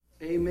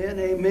Amen,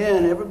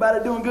 amen.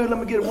 Everybody doing good? Let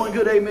me get one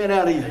good amen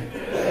out of you.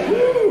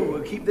 Woo,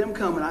 well, keep them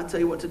coming. I tell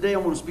you what, today I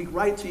want to speak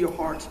right to your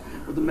hearts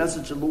with the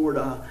message the Lord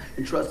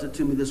entrusted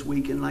to me this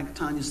week. And like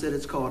Tanya said,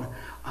 it's called,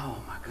 oh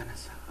my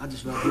goodness, I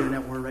just love hearing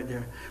that word right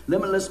there.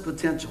 Limitless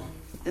potential.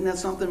 Isn't that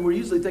something? We're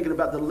usually thinking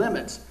about the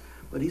limits,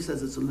 but he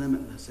says it's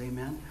limitless,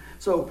 amen.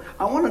 So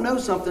I want to know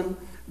something.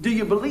 Do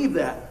you believe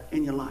that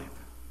in your life?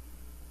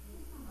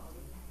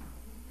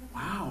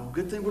 Wow,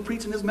 good thing we're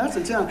preaching this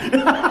message,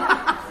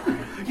 huh?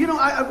 You know,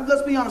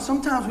 let's be honest.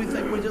 Sometimes we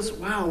think we're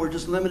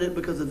just limited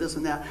because of this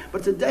and that.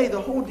 But today,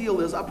 the whole deal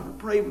is, I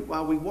pray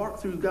while we walk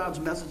through God's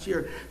message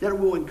here, that it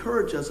will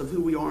encourage us of who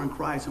we are in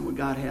Christ and what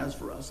God has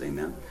for us.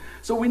 Amen.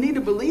 So we need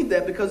to believe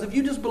that, because if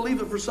you just believe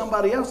it for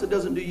somebody else, it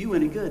doesn't do you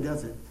any good,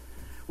 does it?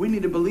 We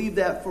need to believe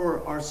that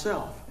for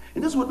ourselves.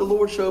 And this is what the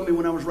Lord showed me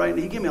when I was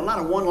writing. He gave me a lot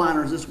of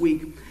one-liners this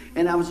week.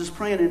 And I was just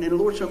praying, and the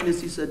Lord showed me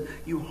this. He said,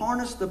 you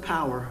harness the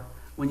power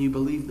when you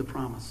believe the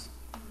promise.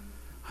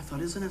 I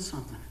thought, isn't that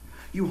something?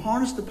 You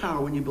harness the power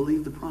when you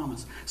believe the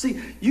promise.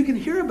 See, you can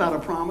hear about a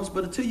promise,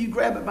 but until you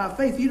grab it by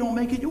faith, you don't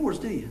make it yours,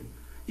 do you?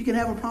 You can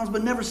have a promise,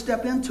 but never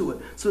step into it.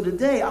 So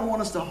today, I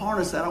want us to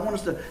harness that. I want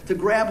us to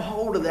grab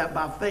hold of that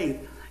by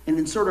faith and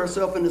insert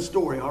ourselves in the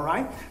story, all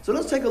right? So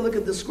let's take a look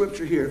at this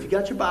scripture here. If you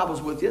got your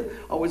Bibles with you,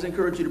 I always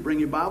encourage you to bring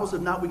your Bibles. If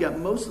not, we got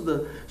most of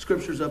the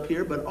scriptures up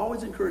here, but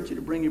always encourage you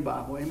to bring your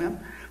Bible, amen?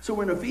 So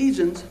we're in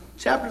Ephesians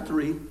chapter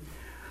 3.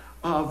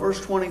 Verse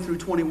 20 through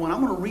 21.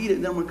 I'm going to read it,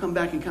 and then I'm going to come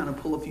back and kind of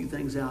pull a few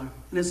things out.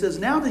 And it says,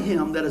 now to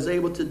him that is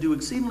able to do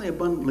exceedingly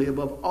abundantly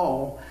above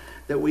all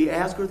that we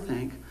ask or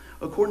think,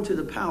 according to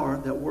the power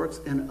that works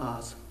in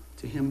us,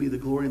 to him be the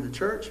glory in the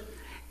church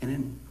and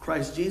in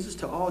Christ Jesus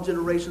to all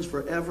generations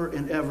forever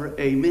and ever.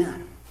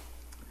 Amen.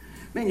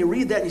 Man, you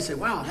read that and you say,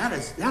 wow,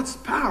 that's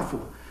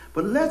powerful.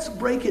 But let's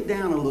break it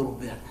down a little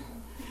bit.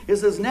 It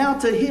says, now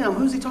to him,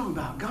 who's he talking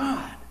about?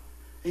 God.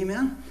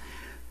 Amen.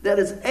 That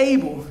is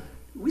able.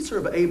 We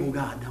serve an able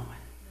God, don't we?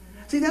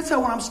 See, that's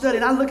how when I'm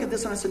studying, I look at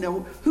this and I say,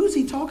 now, who's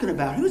he talking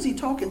about? Who's he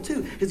talking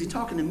to? Is he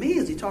talking to me?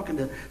 Is he talking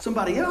to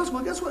somebody else?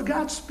 Well, guess what?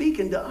 God's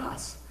speaking to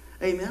us.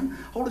 Amen.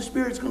 Holy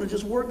Spirit's going to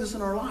just work this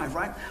in our life,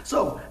 right?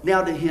 So,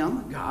 now to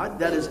him, God,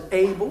 that is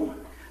able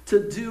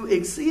to do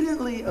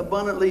exceedingly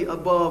abundantly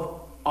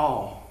above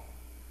all.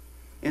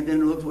 And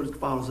then look what it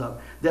follows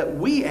up. That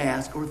we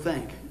ask or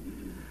think.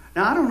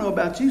 Now, I don't know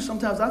about you.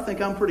 Sometimes I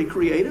think I'm pretty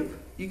creative.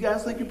 You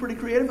guys think you're pretty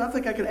creative? I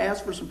think I could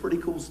ask for some pretty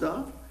cool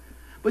stuff.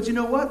 But you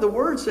know what? The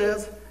Word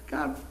says,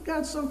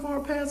 God's so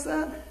far past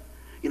that.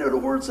 You know, the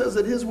Word says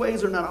that his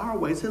ways are not our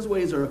ways. His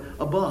ways are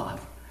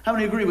above. How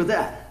many agree with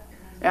that?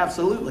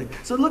 Absolutely.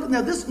 So look,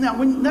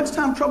 when next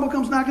time trouble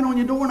comes knocking on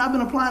your door, and I've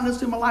been applying this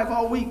to my life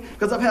all week,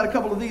 because I've had a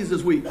couple of these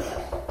this week.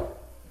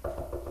 A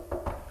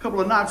couple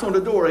of knocks on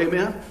the door,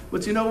 amen.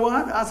 But you know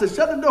what? I said,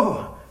 shut the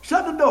door.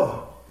 Shut the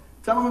door.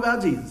 Tell them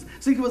about Jesus.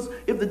 See, because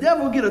if the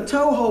devil will get a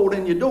toehold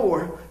in your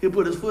door, he'll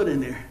put his foot in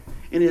there,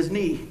 in his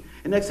knee.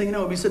 And next thing you know,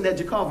 he'll be sitting at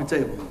your coffee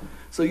table.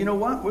 So you know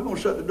what? We're going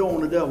to shut the door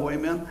on the devil,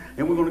 amen?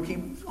 And we're going to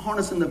keep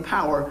harnessing the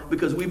power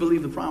because we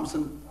believe the promise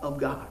of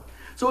God.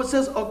 So it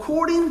says,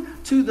 according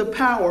to the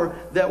power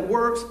that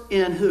works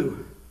in who?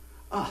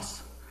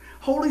 Us.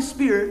 Holy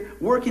Spirit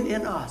working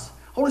in us.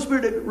 Holy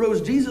Spirit that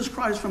rose Jesus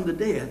Christ from the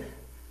dead,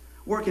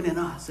 working in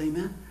us,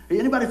 amen?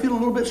 Anybody feeling a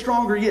little bit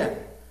stronger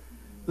yet?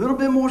 A little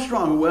bit more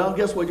stronger. Well,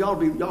 guess what? Y'all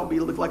be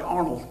look like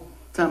Arnold.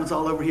 Time it's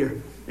all over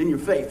here in your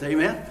faith.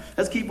 Amen.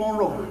 Let's keep on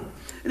rolling.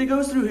 And it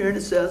goes through here and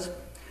it says,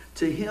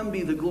 to him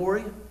be the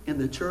glory in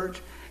the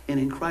church and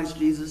in Christ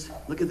Jesus.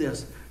 Look at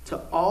this.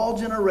 To all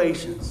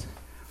generations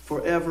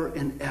forever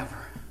and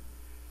ever.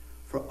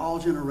 For all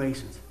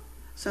generations.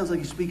 Sounds like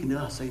he's speaking to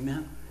us.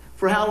 Amen.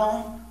 For how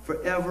long?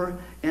 Forever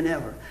and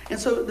ever. And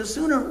so the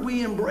sooner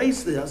we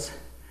embrace this,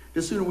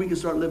 the sooner we can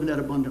start living that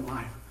abundant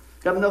life.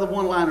 Got another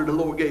one-liner the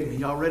Lord gave me.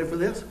 Y'all ready for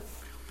this? It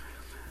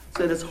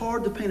said, it's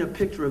hard to paint a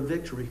picture of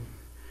victory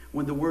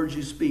when the words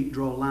you speak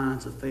draw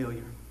lines of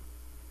failure.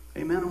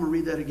 Amen? I'm going to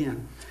read that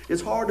again.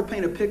 It's hard to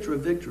paint a picture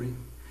of victory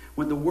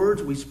when the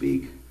words we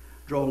speak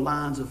draw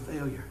lines of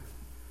failure.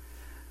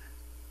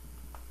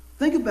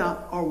 Think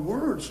about our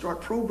words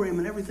start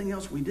programming everything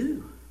else we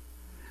do.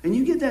 And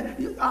you get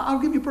that. I'll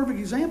give you a perfect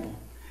example.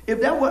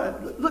 If that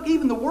was, look,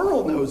 even the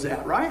world knows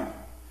that, right?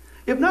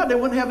 If not, they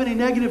wouldn't have any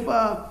negative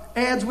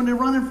ads when they're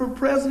running for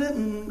president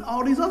and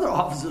all these other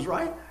offices,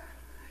 right?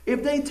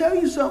 If they tell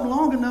you something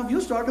long enough,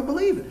 you'll start to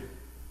believe it.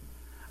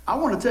 I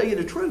want to tell you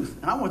the truth,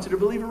 and I want you to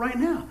believe it right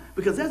now,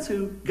 because that's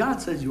who God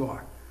says you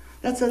are.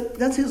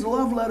 That's his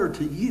love letter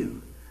to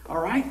you,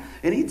 all right?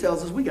 And he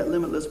tells us we got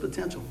limitless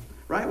potential,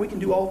 right? We can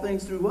do all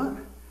things through what?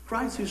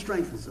 Christ who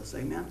strengthens us,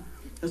 amen?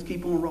 Let's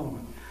keep on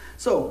rolling.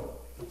 So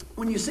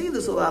when you see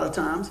this a lot of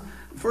times,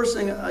 first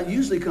thing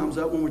usually comes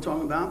up when we're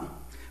talking about,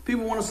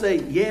 people want to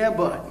say, yeah,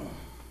 but.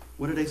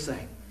 What do they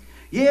say?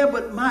 Yeah,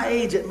 but at my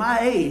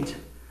age,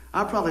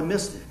 I probably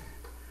missed it.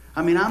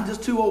 I mean, I'm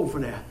just too old for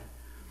that.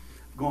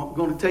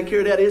 Going to take care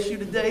of that issue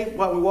today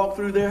while we walk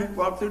through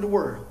the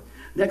Word.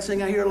 Next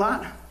thing I hear a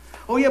lot,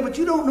 oh yeah, but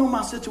you don't know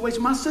my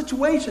situation.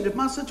 If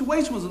my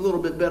situation was a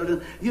little bit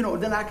better,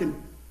 then I can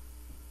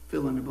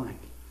fill in the blank.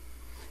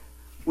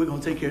 We're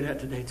going to take care of that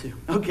today too,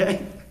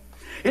 okay?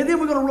 And then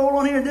we're going to roll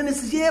on here, and then it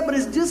says, yeah, but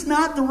it's just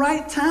not the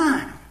right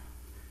time.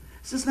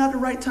 It's just not the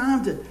right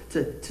time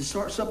to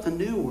start something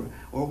new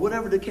or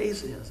whatever the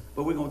case is.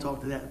 But we're going to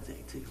talk to that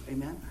today too,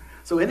 amen?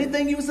 So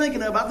anything you was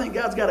thinking of, I think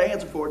God's got an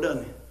answer for it,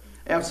 doesn't he?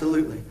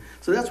 Absolutely.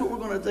 So that's what we're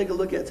going to take a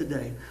look at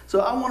today.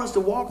 So I want us to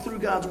walk through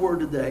God's word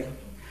today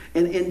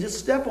and just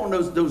step on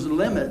those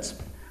limits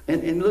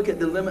and look at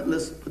the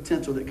limitless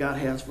potential that God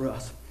has for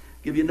us.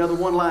 Give you another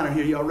one-liner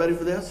here. Y'all ready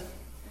for this?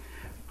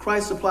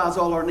 Christ supplies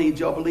all our needs.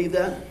 Y'all believe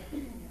that?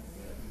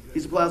 He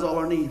supplies all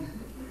our needs.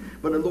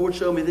 But the Lord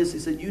showed me this. He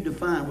said, you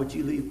define what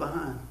you leave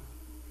behind.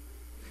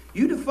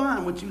 You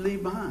define what you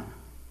leave behind.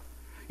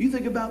 You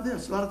think about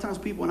this. A lot of times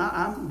people, and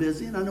I'm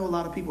busy, and I know a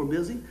lot of people are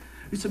busy.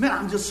 You say, man,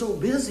 I'm just so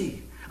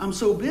busy. I'm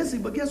so busy.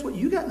 But guess what?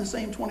 You got the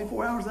same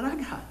 24 hours that I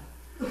got.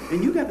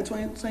 And you got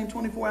the same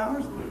 24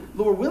 hours,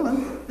 Lord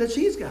willing, that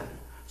she's got.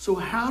 So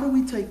how do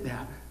we take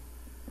that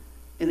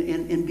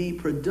and be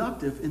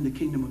productive in the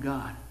kingdom of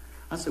God?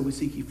 I said we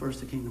seek ye first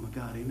the kingdom of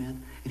God,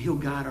 amen? And he'll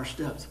guide our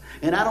steps.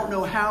 And I don't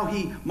know how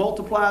he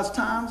multiplies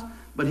times,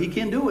 but he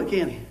can do it,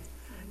 can he?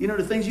 You know,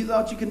 the things you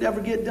thought you could never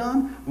get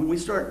done, when we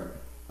start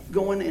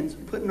going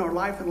and putting our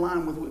life in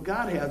line with what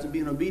God has and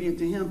being obedient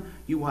to him,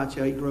 you watch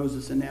how he grows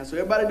us in that. So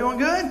everybody doing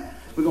good?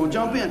 We're going to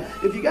jump in.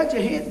 If you got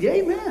your hand,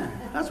 amen.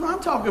 That's what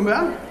I'm talking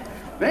about.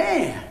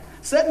 Man,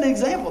 setting an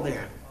example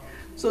there.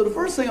 So the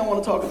first thing I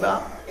want to talk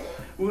about,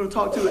 we're going to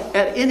talk to it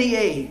at any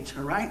age,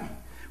 all right?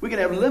 We can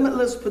have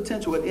limitless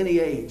potential at any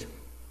age.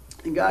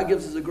 And God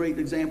gives us a great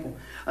example.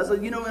 I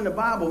said, you know, in the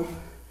Bible,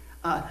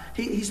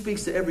 he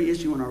speaks to every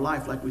issue in our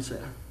life, like we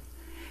said.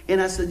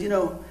 And I said, you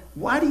know,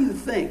 why do you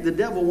think the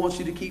devil wants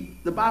you to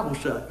keep the Bible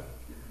shut?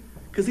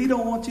 Because he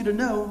don't want you to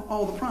know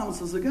all the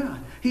promises of God.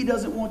 He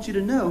doesn't want you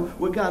to know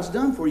what God's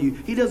done for you.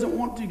 He doesn't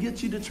want to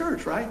get you to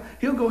church, right?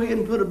 He'll go ahead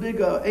and put a big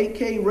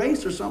 8K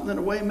race or something in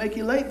the way and make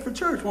you late for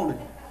church, won't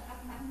he?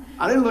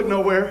 I didn't look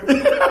nowhere.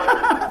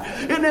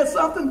 Isn't that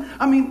something?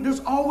 I mean,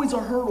 there's always a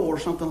hurdle or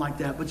something like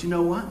that. But you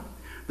know what?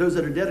 Those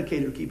that are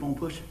dedicated will keep on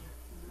pushing.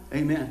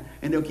 Amen.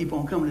 And they'll keep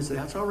on coming and say,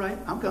 that's all right.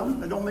 I'm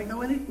coming. It don't make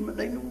no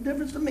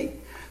difference to me.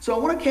 So I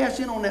want to cash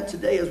in on that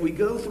today as we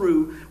go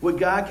through what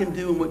God can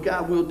do and what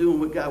God will do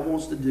and what God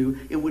wants to do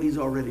and what he's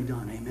already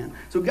done. Amen.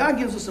 So God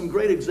gives us some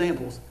great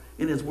examples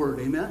in his word.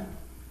 Amen.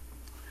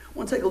 I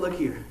want to take a look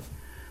here.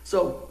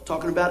 So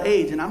talking about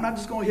age, and I'm not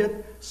just going to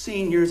hit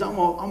seniors. I'm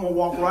going to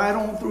walk right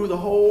on through the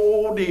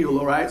whole deal.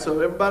 All right.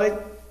 So everybody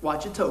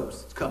watch your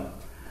toes. It's coming.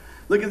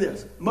 Look at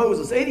this.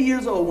 Moses, 80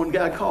 years old when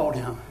God called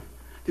him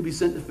to be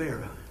sent to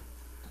Pharaoh.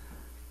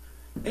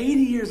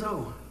 80 years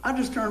old. I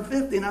just turned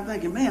 50 and I'm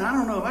thinking, man, I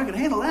don't know if I can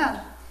handle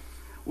that.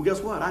 Well, guess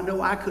what? I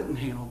know I couldn't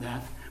handle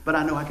that, but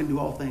I know I can do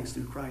all things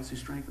through Christ who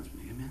strengthens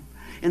me. Amen.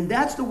 And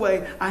that's the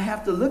way I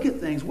have to look at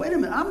things. Wait a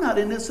minute, I'm not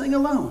in this thing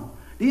alone.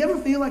 Do you ever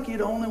feel like you're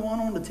the only one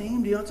on the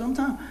team? Do you know,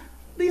 sometimes?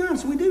 Be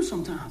honest, we do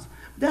sometimes.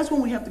 That's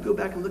when we have to go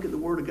back and look at the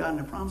word of God and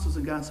the promises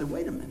of God and say,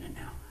 wait a minute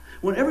now.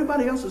 When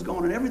everybody else is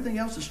gone and everything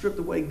else is stripped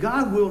away,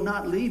 God will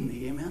not leave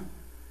me. Amen.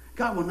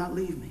 God will not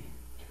leave me.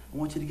 I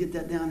want you to get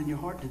that down in your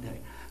heart today.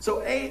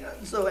 So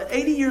at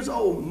 80 years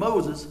old,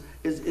 Moses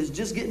is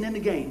just getting in the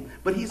game.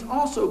 But he's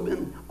also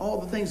been, all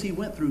the things he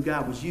went through,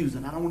 God was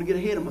using. I don't want to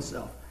get ahead of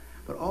myself.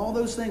 But all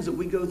those things that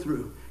we go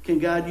through, can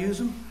God use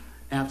them?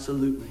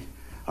 Absolutely.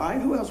 All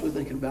right, who else we're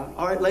thinking about?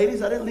 All right,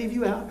 ladies, I didn't leave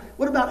you out.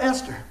 What about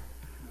Esther?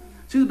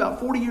 She was about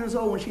 40 years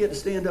old when she had to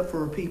stand up for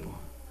her people,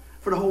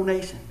 for the whole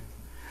nation.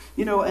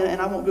 You know, and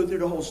I won't go through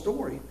the whole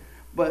story,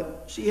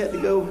 but she had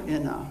to go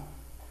and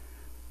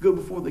go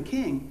before the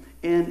king.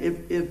 And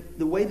if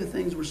the way the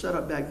things were set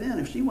up back then,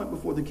 if she went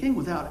before the king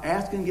without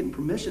asking, getting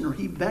permission, or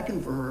he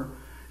beckoned for her,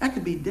 that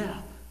could be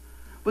death.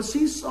 But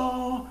she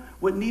saw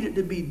what needed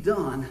to be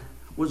done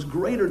was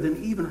greater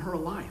than even her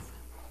life.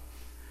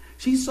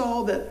 She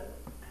saw that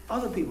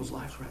other people's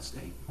lives were at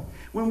stake.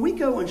 When we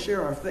go and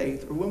share our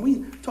faith, or when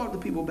we talk to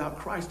people about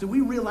Christ, do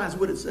we realize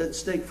what is at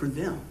stake for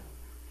them?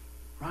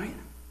 Right?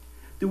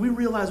 Do we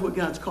realize what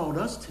God's called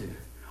us to?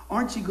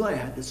 Aren't you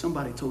glad that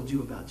somebody told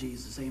you about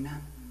Jesus?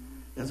 Amen.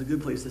 That's a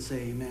good place to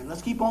say amen.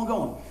 Let's keep on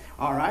going.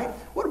 All right.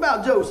 What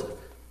about Joseph?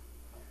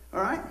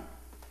 All right.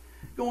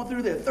 Going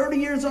through there. 30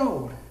 years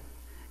old.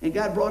 And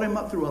God brought him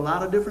up through a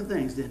lot of different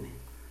things, didn't he?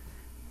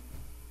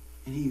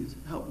 And he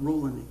helped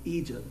ruling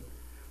Egypt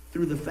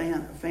through the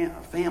famine.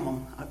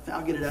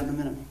 I'll get it out in a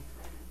minute.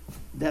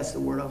 That's the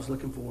word I was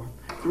looking for.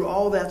 Through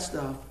all that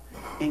stuff.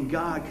 And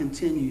God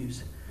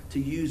continues to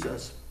use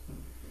us.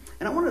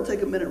 And I want to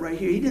take a minute right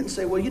here. He didn't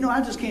say, well, you know,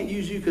 I just can't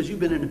use you because you've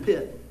been in the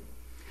pit.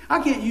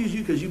 I can't use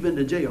you because you've been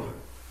to jail,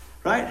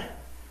 right?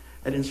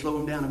 That didn't slow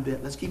him down a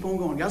bit. Let's keep on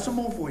going. Got some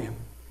more for you.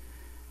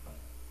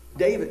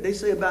 David, they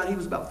say he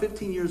was about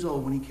 15 years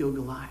old when he killed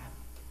Goliath.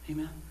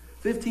 Amen.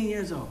 15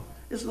 years old.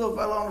 This little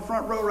fellow on the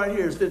front row right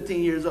here is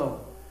 15 years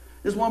old.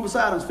 This one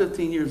beside him is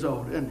 15 years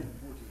old, isn't he?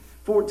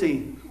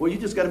 14. Well, you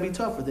just got to be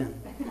tougher then.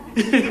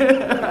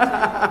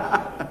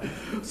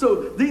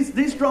 So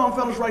these strong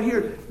fellows right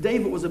here,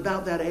 David was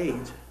about that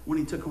age when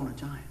he took on a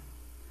giant.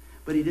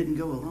 But he didn't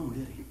go alone,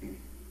 did he?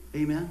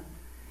 Amen.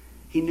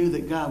 He knew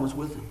that God was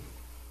with him.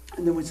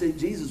 And then we say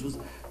Jesus was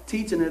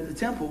teaching at the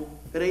temple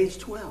at age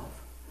 12.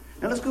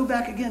 Now let's go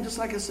back again, just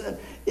like I said.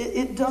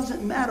 It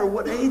doesn't matter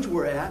what age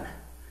we're at.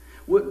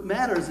 What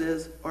matters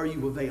is, are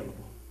you available?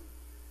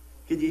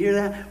 Can you hear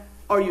that?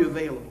 Are you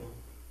available?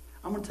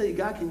 I'm going to tell you,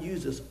 God can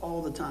use us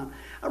all the time.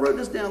 I wrote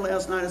this down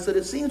last night. I said,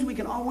 it seems we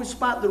can always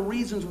spot the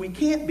reasons we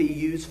can't be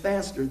used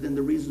faster than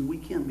the reasons we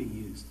can be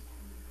used.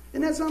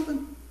 Isn't that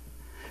something?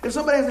 If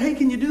somebody asks, hey,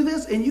 can you do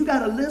this? And you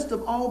got a list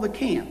of all the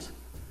can'ts.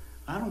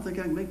 I don't think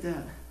I can make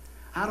that.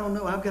 I don't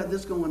know. I've got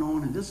this going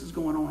on and this is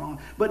going on.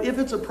 But if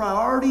it's a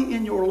priority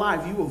in your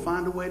life, you will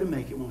find a way to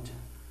make it, won't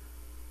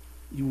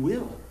you? You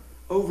will.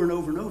 Over and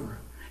over and over.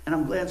 And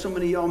I'm glad so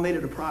many of y'all made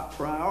it a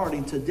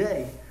priority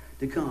today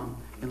to come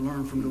and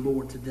learn from the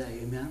Lord today.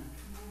 Amen.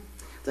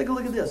 Take a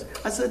look at this.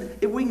 I said,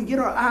 if we can get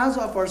our eyes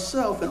off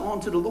ourselves and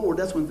onto the Lord,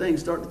 that's when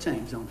things start to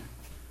change, don't it?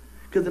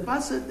 Because if I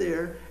sit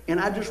there and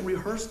I just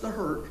rehearse the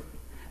hurt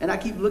and I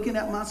keep looking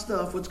at my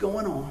stuff, what's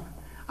going on,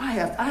 I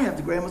have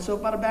to grab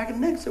myself by the back of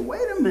the neck and say,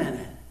 wait a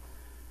minute.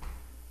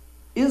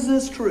 Is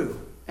this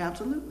true?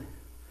 Absolutely.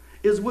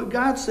 Is what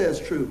God says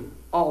true?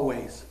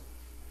 Always.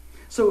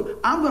 So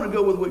I'm going to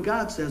go with what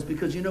God says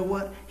because you know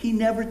what? He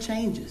never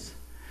changes.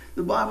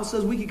 The Bible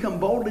says we can come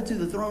boldly to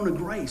the throne of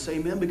grace,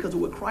 amen, because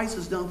of what Christ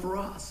has done for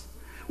us.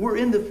 We're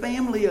in the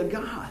family of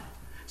God.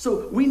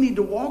 So we need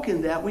to walk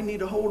in that. We need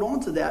to hold on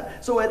to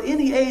that. So at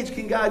any age,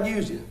 can God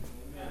use you?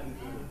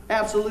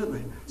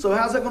 Absolutely. So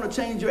how's that going to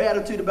change your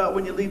attitude about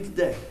when you leave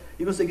today?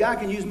 You're going to say, God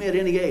can use me at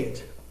any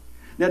age.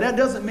 Now, that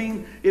doesn't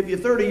mean if you're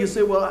 30, you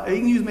say, well, he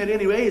can use me at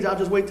any age. I'll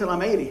just wait till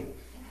I'm 80.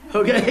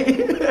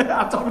 Okay?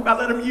 I'm talking about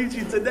letting him use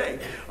you today.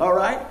 All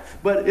right?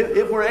 But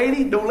if we're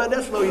 80, don't let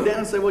that slow you down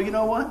and say, well, you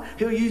know what?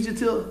 He'll use you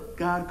till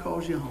God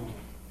calls you home.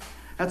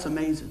 That's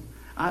amazing.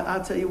 I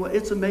tell you what,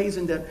 it's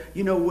amazing that,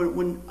 you know,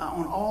 when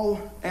on all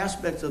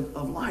aspects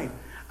of life,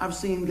 I've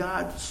seen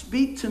God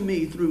speak to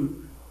me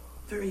through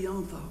very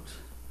young folks.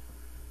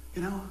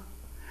 You know,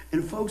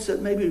 and folks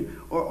that maybe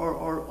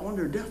are on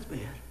their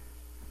deathbed.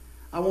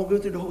 I won't go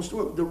through the whole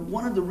story.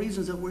 One of the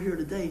reasons that we're here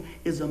today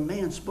is a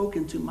man spoke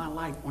into my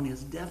life on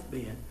his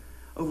deathbed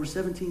over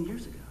 17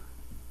 years ago.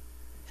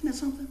 Isn't that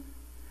something?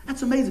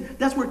 That's amazing.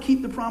 That's where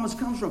keep the promise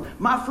comes from.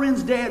 My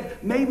friend's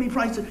dad made me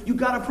promise. He said, you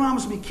got to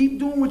promise me. Keep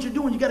doing what you're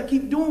doing. You got to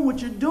keep doing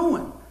what you're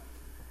doing.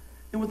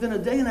 And within a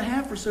day and a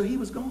half or so, he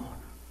was gone.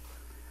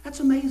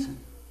 That's amazing.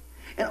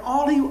 And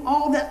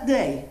all that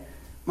day,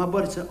 my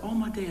buddy said, oh,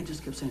 my dad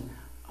just kept saying,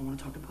 I want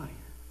to talk to Buddy.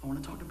 I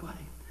want to talk to Buddy.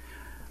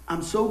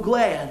 I'm so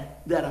glad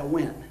that I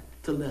went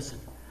to listen.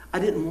 I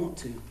didn't want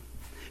to.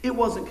 It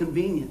wasn't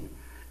convenient.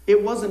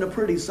 It wasn't a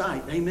pretty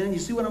sight. Amen. You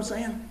see what I'm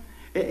saying?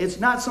 It's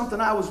not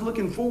something I was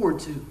looking forward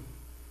to.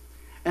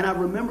 And I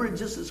remember it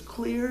just as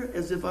clear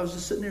as if I was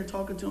just sitting there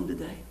talking to him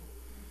today.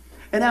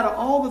 And out of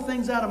all the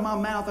things out of my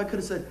mouth, I could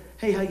have said,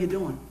 hey, how you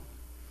doing?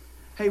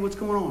 Hey, what's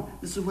going on?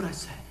 This is what I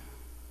said.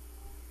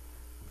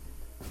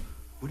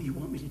 What do you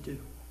want me to do?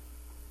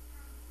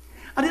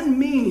 I didn't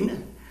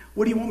mean,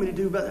 what do you want me to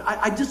do? But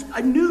I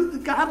knew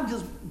that God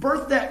just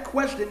birthed that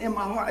question in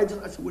my heart. I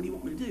said, what do you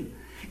want me to do?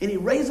 And he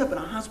raised up in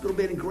a hospital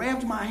bed and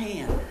grabbed my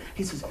hand.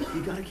 He says,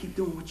 you got to keep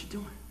doing what you're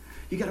doing.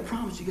 You got to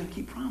promise. You got to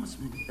keep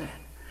promising me that.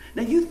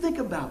 Now you think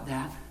about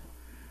that.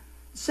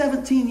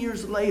 17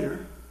 years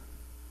later,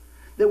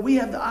 that we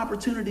have the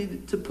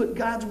opportunity to put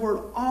God's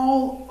word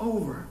all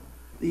over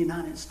the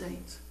United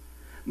States.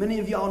 Many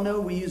of y'all know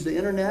we use the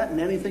internet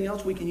and anything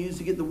else we can use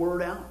to get the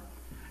word out.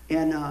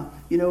 And,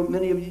 you know,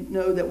 many of you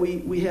know that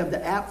we have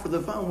the app for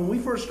the phone. When we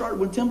first started,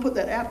 when Tim put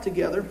that app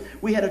together,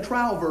 we had a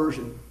trial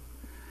version.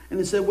 And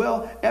it said,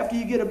 well, after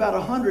you get about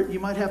 100, you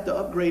might have to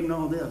upgrade and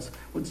all this.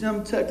 When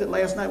Tim checked it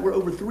last night, we're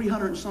over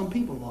 300 and some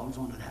people logs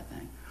onto that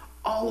thing.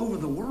 All over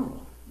the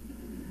world.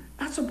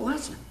 That's a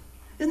blessing.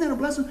 Isn't that a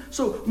blessing?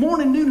 So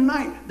morning, noon, and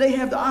night, they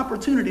have the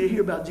opportunity to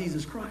hear about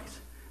Jesus Christ.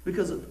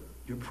 Because of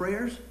your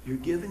prayers, your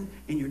giving,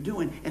 and your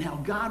doing. And how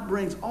God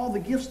brings all the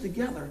gifts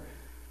together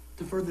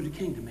to further the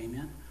kingdom.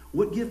 Amen.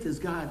 What gift has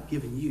God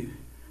given you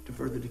to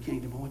further the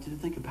kingdom? I want you to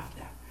think about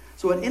that.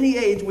 So at any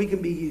age, we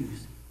can be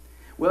used.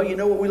 Well, you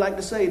know what we like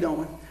to say, don't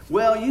we?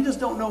 Well, you just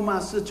don't know my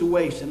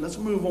situation. Let's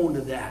move on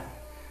to that.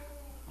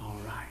 All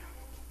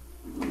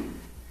right.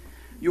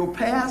 Your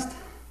past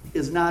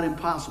is not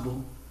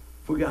impossible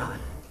for God.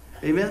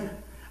 Amen?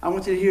 I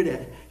want you to hear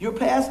that. Your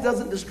past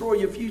doesn't destroy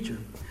your future.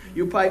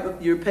 Your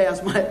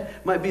past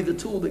might be the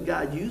tool that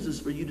God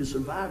uses for you to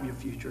survive your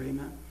future.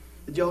 Amen?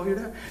 Did y'all hear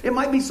that? It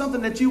might be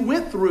something that you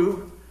went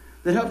through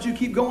that helps you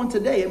keep going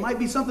today. It might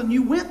be something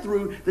you went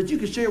through that you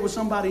can share with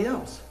somebody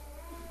else.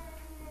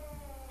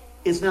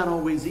 It's not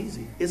always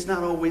easy. It's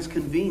not always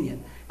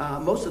convenient.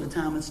 Most of the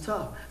time it's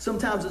tough.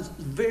 Sometimes it's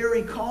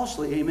very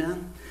costly,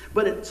 amen?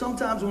 But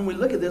sometimes when we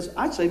look at this,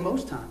 I'd say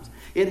most times,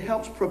 it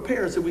helps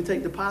prepare us if we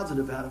take the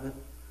positive out of it.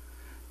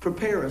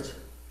 Prepare us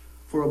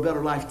for a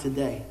better life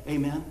today,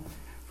 amen?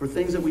 For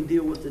things that we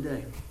deal with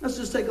today. Let's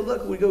just take a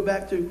look. We go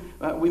back to,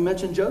 we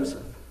mentioned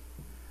Joseph.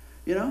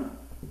 You know,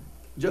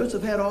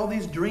 Joseph had all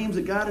these dreams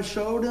that God had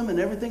showed him and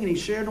everything, and he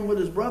shared them with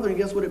his brother, and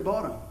guess what it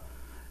bought him?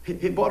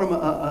 He bought him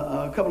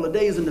a couple of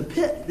days in the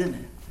pit, didn't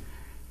he?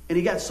 And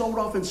he got sold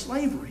off in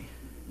slavery.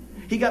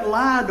 He got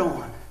lied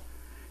on.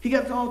 He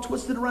got all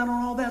twisted around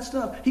on all that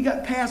stuff. He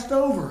got passed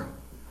over.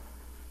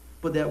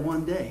 But that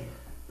one day,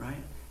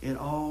 right, it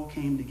all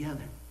came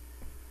together.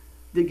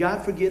 Did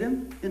God forget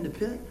him in the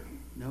pit?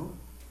 No.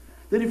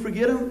 Did he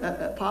forget him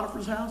at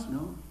Potiphar's house?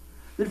 No.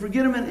 Did he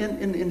forget him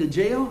in the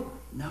jail?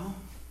 No.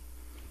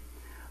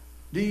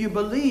 Do you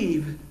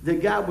believe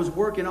that God was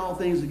working all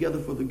things together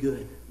for the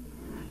good?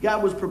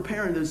 God was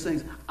preparing those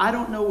things. I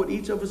don't know what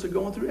each of us are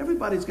going through.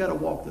 Everybody's got a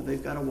walk that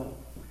they've got to walk.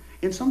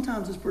 And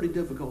sometimes it's pretty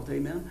difficult,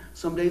 amen?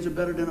 Some days are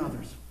better than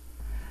others.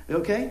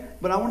 Okay?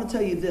 But I want to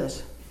tell you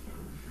this.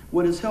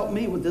 What has helped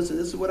me with this, and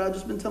this is what I've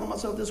just been telling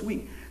myself this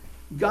week.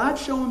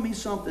 God's showing me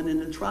something in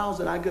the trials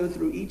that I go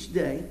through each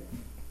day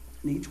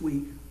and each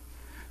week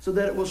so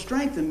that it will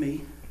strengthen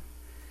me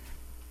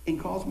and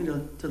cause me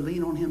to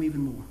lean on him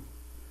even more.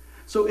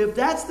 So if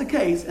that's the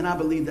case, and I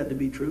believe that to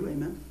be true,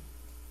 amen,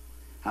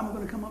 how am I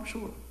going to come up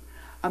short?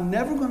 I'm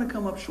never going to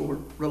come up short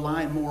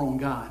relying more on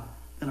God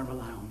than I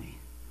rely on me.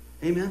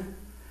 Amen?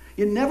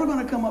 You're never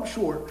going to come up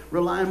short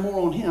relying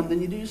more on him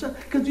than you do yourself.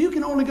 Because you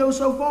can only go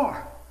so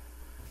far.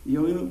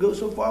 You only go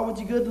so far with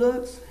your good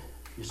looks,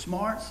 your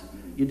smarts,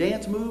 your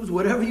dance moves,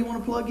 whatever you want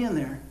to plug in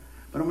there.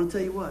 But I'm going to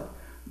tell you what,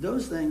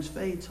 those things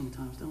fade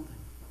sometimes, don't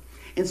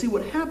they? And see,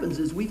 what happens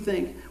is we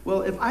think,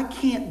 well, if I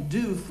can't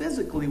do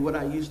physically what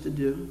I used to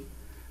do,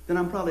 then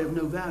I'm probably of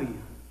no value.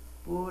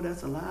 Boy,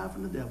 that's a lie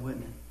from the devil,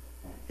 isn't it?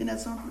 Isn't that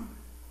something?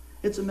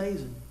 It's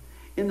amazing.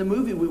 In the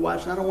movie we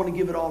watched, and I don't want to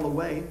give it all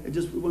away. It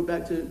just went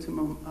back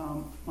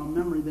to my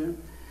memory there.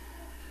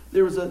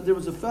 There was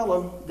a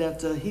fellow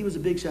that he was a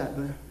big shot,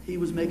 but he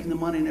was making the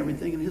money and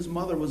everything, and his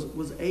mother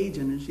was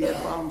aging, and she had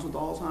problems with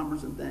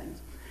Alzheimer's and things.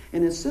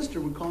 And his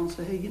sister would call and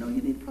say, hey, you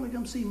need to probably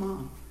come see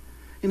Mom.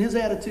 And his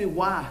attitude,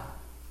 why?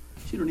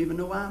 She don't even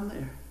know why I'm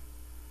there.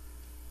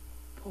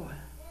 Boy,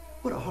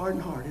 what a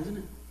hardened heart, isn't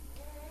it?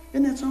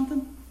 Isn't that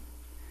something?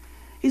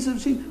 He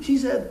said, she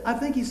said, I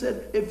think he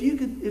said, if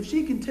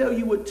she can tell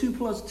you what 2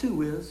 +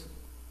 2 is,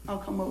 I'll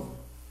come over.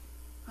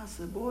 I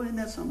said, boy, isn't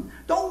that something?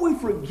 Don't we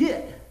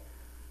forget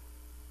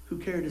who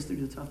carried us through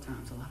the tough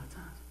times a lot of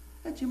times?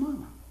 That's your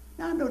mama.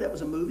 Now, I know that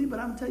was a movie, but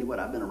I'm going to tell you what,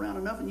 I've been around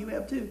enough, and you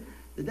have too,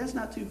 that that's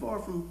not too far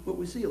from what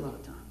we see a lot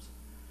of times.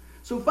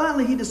 So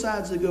finally, he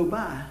decides to go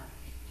by,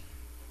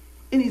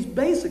 and he's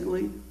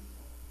basically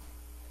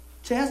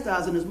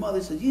chastising his mother.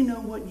 He says, you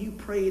know what? You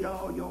prayed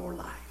all your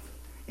life,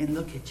 and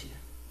look at you.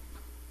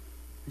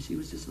 And she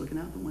was just looking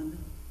out the window.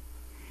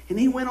 And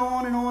he went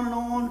on and on and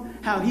on,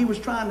 how he was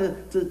trying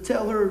to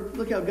tell her,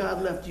 look how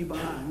God left you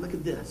behind. Look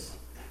at this.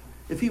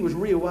 If he was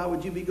real, why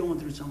would you be going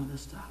through some of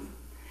this stuff?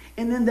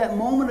 And in that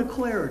moment of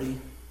clarity,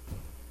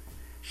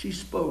 she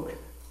spoke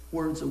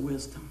words of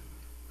wisdom.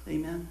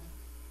 Amen?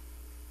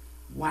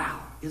 Wow,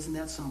 isn't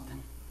that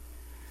something?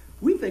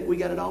 We think we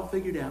got it all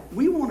figured out.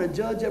 We want to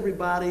judge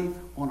everybody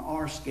on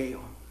our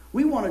scale.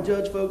 We want to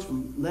judge folks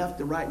from left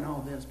to right and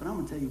all this. But I'm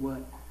going to tell you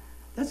what,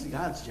 that's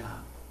God's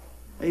job.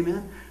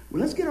 Amen?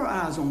 Well, let's get our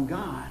eyes on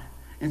God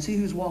and see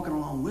who's walking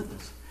along with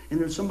us.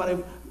 And there's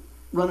somebody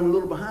running a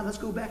little behind. Let's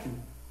go back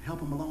and help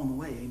them along the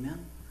way. Amen?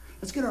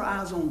 Let's get our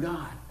eyes on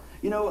God.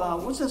 You know,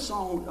 what's that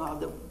song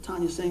that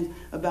Tanya sings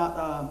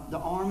about the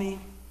army?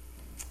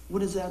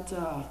 What is that?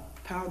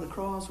 Power of the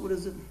Cross? What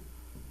is it?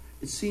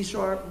 It's C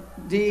sharp,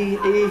 D, E.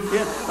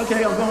 Yeah.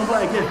 Okay, I'm going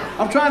blank. Yeah.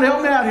 I'm trying to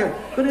help me out here.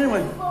 But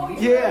anyway,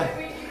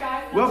 yeah.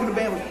 Welcome to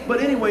Bama.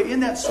 But anyway, in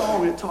that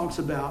song, it talks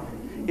about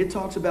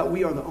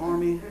we are the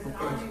army of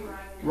Christ.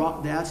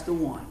 That's the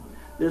one.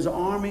 There's an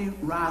army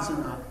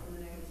rising up.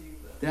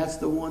 That's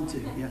the one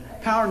too. Yeah.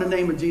 Power in the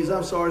name of Jesus.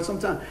 I'm sorry.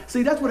 Sometimes,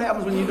 see, that's what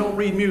happens when you don't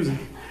read music.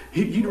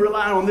 You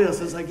rely on this.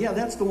 It's like, yeah,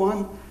 that's the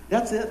one.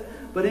 That's it.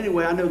 But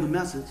anyway, I know the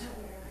message.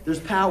 There's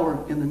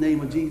power in the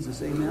name of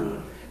Jesus.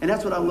 Amen. And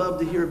that's what I love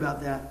to hear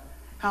about that.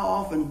 How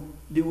often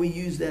do we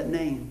use that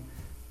name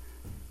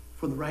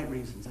for the right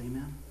reasons?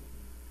 Amen.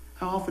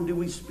 How often do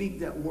we speak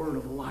that word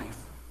of life?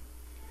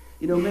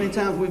 You know, many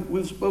times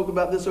we've spoke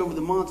about this over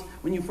the months.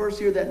 When you first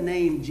hear that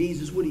name,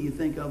 Jesus, what do you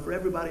think of? For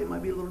everybody, it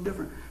might be a little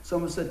different.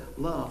 Some have said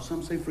love.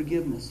 Some say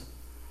forgiveness.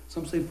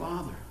 Some say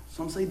Father.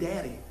 Some say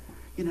Daddy.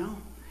 You know,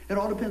 it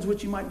all depends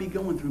what you might be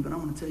going through. But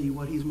I'm going to tell you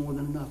what, he's more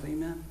than enough.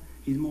 Amen.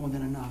 He's more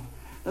than enough.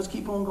 Let's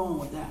keep on going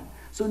with that.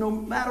 So no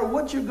matter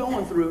what you're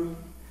going through,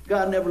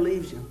 God never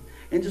leaves you.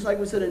 And just like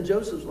we said in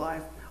Joseph's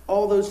life,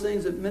 all those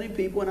things that many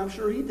people, and I'm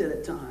sure he did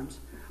at times,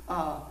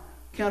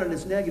 counted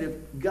as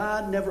negative,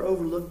 God never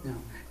overlooked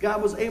them.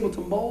 God was able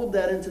to mold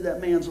that into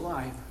that man's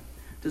life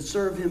to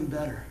serve him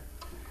better.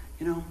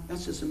 You know,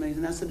 that's just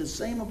amazing. I said the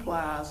same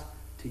applies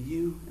to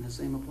you and the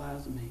same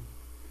applies to me.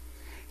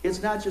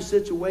 It's not your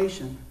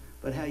situation,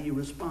 but how you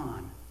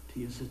respond to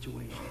your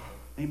situation.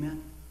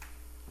 Amen?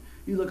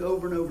 You look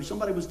over and over.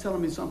 Somebody was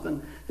telling me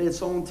something they had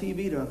saw on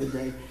TV the other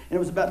day, and it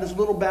was about this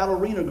little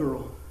ballerina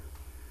girl.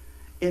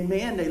 And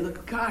man, they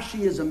look, gosh,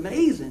 she is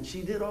amazing.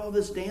 She did all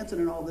this dancing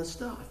and all this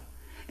stuff.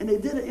 And they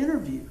did an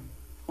interview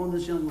on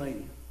this young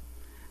lady.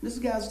 This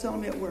guy's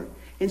telling me at work.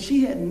 And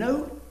she had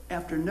no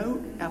after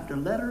note, after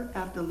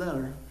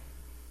letter,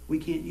 we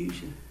can't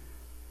use you.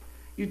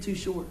 You're too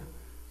short.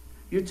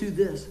 You're too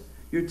this.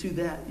 You're too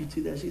that. You're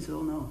too that. She said,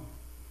 oh no.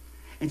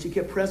 And she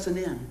kept pressing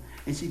in.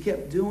 And she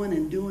kept doing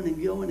and going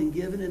and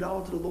giving it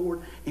all to the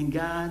Lord. And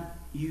God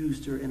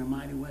used her in a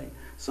mighty way.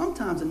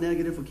 Sometimes the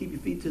negative will keep your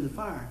feet to the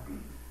fire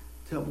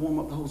to help warm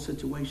up the whole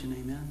situation.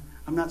 Amen.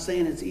 I'm not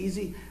saying it's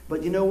easy,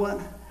 but you know what?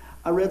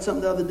 I read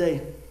something the other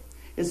day.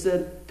 It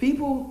said,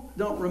 people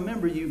don't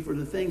remember you for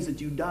the things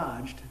that you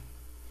dodged.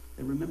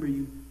 They remember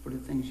you for the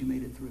things you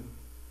made it through.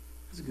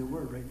 That's a good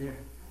word right there.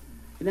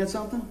 Isn't that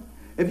something?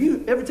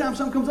 Every time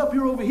something comes up,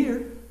 you're over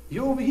here.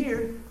 You're over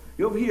here.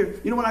 You're over here.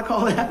 You know what I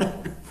call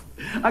that?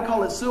 I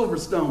call it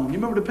Silverstone. You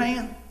remember the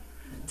pan?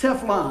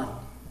 Teflon.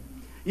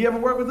 You ever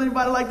work with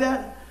anybody like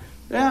that?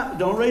 Yeah,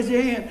 don't raise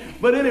your hand.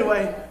 But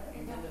anyway,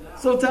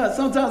 sometimes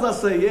I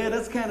say, yeah,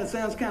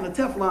 sounds kind of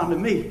Teflon to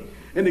me.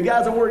 And the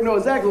guys at work know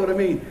exactly what I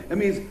mean. It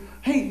means,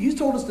 hey, you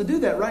told us to do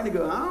that, right? And they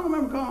go, I don't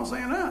remember Carl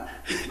saying that.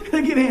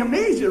 They get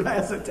amnesia, right?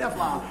 I said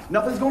Teflon.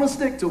 Nothing's going to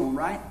stick to them,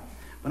 right?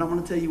 But I'm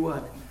going to tell you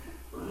what.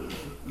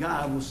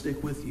 God will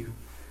stick with you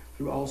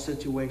through all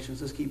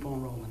situations. Let's keep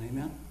on rolling,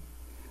 amen?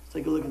 Let's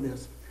take a look at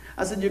this.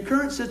 I said, your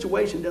current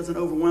situation doesn't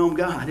overwhelm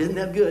God. Isn't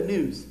that good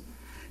news?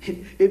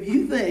 If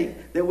you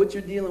think that what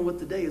you're dealing with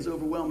today is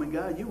overwhelming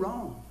God, you're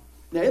wrong.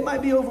 Now, it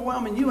might be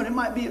overwhelming you and it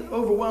might be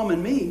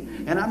overwhelming me,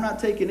 and I'm not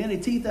taking any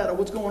teeth out of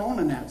what's going on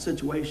in that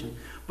situation,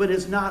 but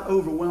it's not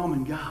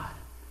overwhelming God.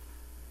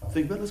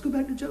 Think about it. Let's go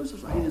back to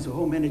Joseph's life. He said,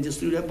 oh man, they just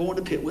threw that boy in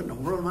the pit. What in the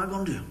world am I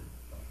going to do?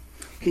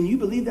 Can you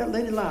believe that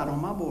lady lied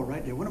on my boy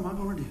right there? What am I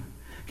going to do?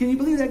 Can you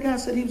believe that guy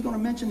said he was going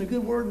to mention the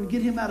good word and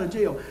get him out of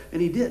jail,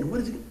 and he didn't?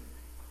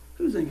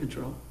 Who's in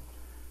control?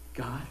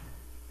 God.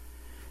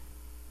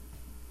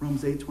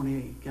 Romans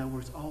 8:28. God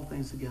works all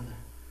things together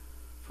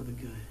for the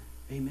good.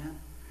 Amen.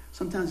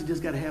 Sometimes you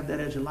just got to have that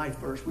as your life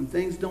verse when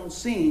things don't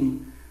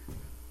seem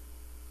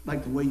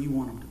like the way you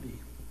want them to be.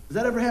 Does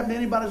that ever happen to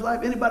anybody's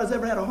life? Anybody's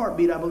ever had a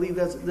heartbeat? I believe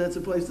that's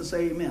a place to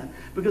say amen.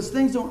 Because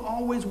things don't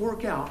always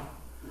work out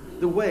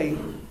the way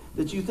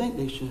that you think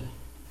they should.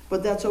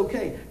 But that's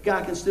okay.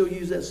 God can still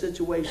use that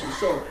situation.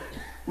 So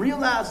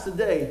realize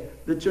today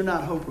that you're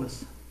not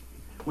hopeless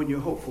when you're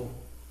hopeful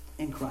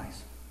in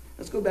Christ.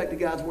 Let's go back to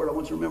God's word. I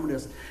want you to remember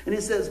this. And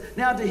it says,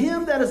 now to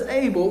him that is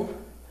able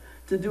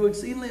to do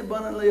exceedingly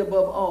abundantly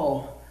above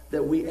all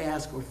that we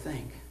ask or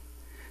think.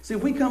 See,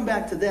 if we come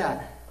back to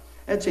that,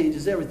 that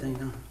changes everything,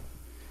 huh?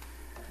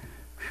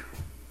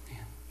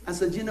 I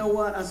said, you know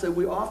what? I said,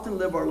 we often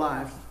live our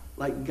life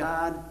like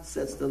God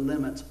sets the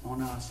limits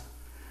on us.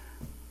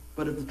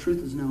 But if the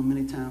truth is known,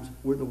 many times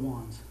we're the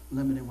ones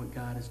limiting what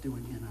God is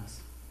doing in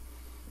us.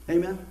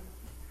 Amen?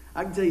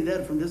 I can tell you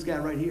that from this guy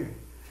right here.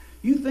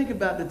 You think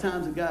about the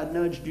times that God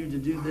nudged you to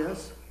do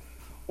this,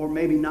 or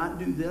maybe not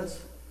do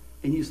this,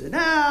 and you say,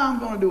 I'm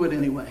going to do it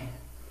anyway.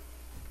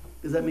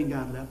 Does that mean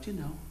God left you?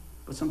 No.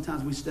 But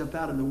sometimes we step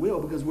out of the will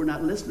because we're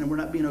not listening, we're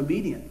not being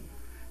obedient.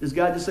 Does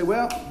God just say,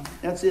 well,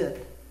 that's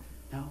it?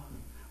 No.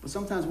 But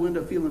sometimes we end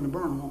up feeling the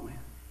burn, won't we?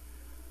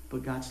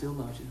 But God still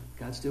loves you.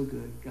 God's still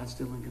good. God's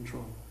still in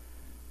control.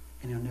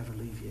 And he'll never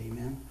leave you.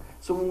 Amen.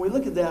 So when we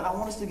look at that, I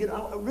want us to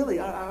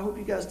I hope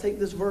you guys take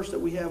this verse that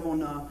we have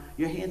on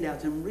your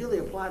handouts and really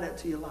apply that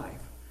to your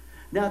life.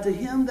 Now to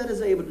him that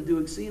is able to do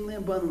exceedingly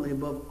abundantly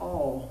above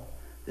all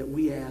that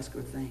we ask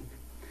or think.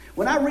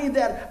 When I read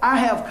that, I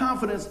have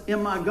confidence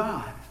in my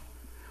God.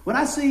 When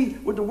I see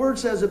what the word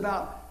says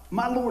about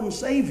my Lord and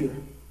Savior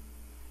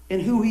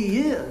and who he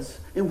is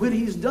and what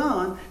he's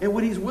done and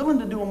what he's willing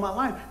to do in my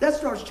life, that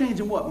starts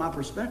changing what? My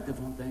perspective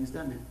on things,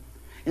 doesn't it?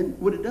 And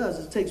what it does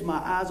is it takes my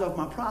eyes off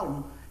my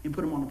problem and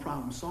put them on the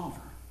problem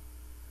solver.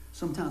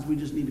 Sometimes we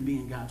just need to be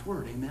in God's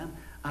word, amen?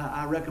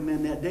 I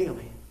recommend that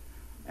daily.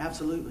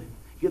 Absolutely.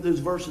 Get those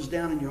verses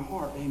down in your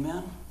heart,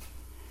 amen?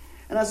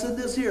 And I said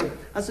this here.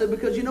 I said,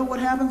 because you know what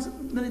happens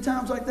many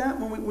times like that?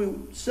 When we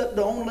set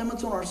the own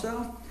limits on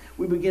ourselves,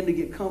 we begin to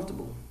get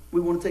comfortable.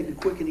 We want to take the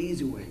quick and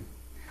easy way.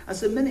 I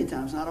said many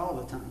times, not all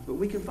the time, but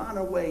we can find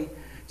our way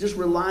just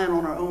relying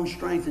on our own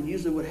strength. And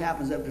usually what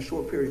happens after a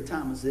short period of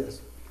time is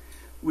this.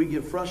 We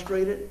get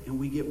frustrated and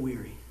we get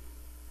weary.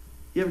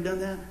 You ever done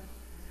that?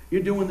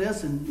 You're doing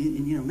this and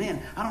you know,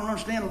 man, I don't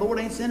understand. The Lord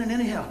ain't sending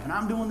any help. And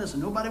I'm doing this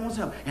and nobody wants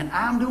help. And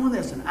I'm doing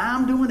this and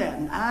I'm doing that.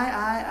 And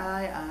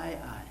I.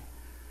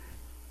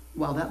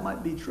 While that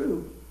might be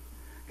true,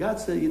 God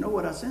said, you know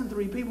what? I sent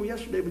 3 people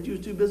yesterday, but you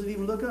was too busy to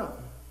even look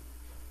up.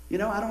 You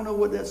know, I don't know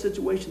what that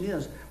situation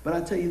is. But I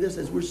tell you this,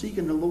 as we're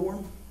seeking the Lord,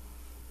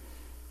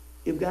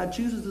 if God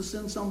chooses to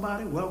send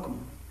somebody,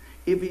 welcome.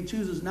 If he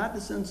chooses not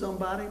to send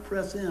somebody,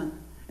 press in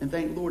and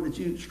thank the Lord that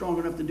you're strong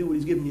enough to do what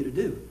he's given you to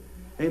do.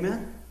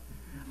 Amen?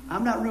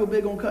 I'm not real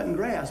big on cutting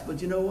grass,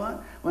 but you know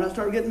what? When I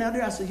started getting out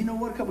there, I said, you know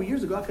what? A couple of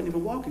years ago, I couldn't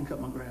even walk and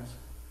cut my grass.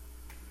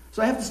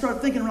 So I have to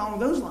start thinking along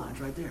those lines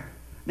right there.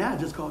 Now I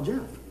just call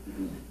Jeff.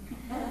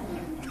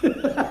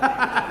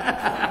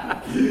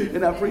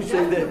 And I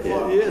appreciate that.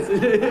 Yes.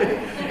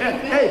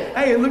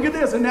 Hey, look at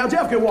this. And now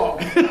Jeff can walk.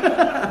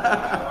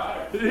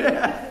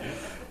 Yeah.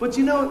 But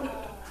you know,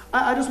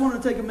 I just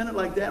wanted to take a minute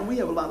like that, and we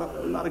have a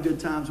lot of good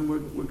times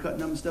when we're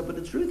cutting up and stuff, but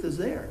the truth is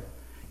there.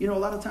 You know, a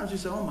lot of times you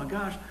say, oh my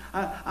gosh,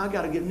 I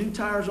got to get new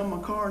tires on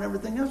my car and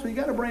everything else. Well, you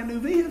got a brand new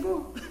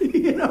vehicle.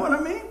 You know what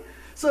I mean?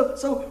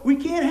 So we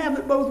can't have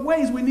it both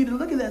ways. We need to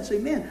look at that and say,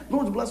 man,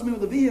 Lord's blessed me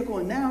with a vehicle,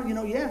 and now,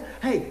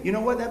 hey, you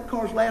know what? That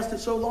car's lasted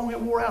so long it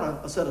wore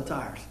out a set of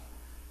tires.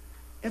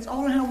 It's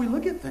all in how we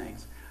look at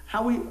things,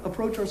 how we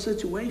approach our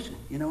situation.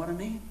 You know what I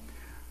mean?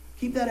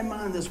 Keep that in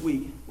mind this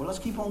week. Well, let's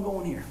keep on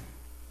going here.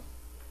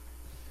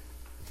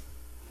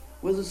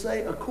 What does it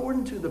say?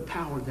 According to the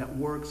power that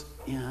works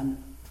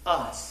in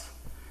us.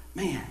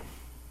 Man.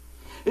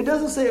 It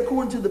doesn't say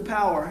according to the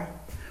power,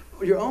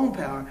 your own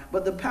power,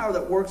 but the power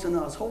that works in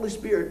us. Holy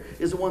Spirit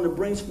is the one that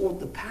brings forth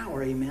the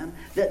power, amen,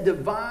 that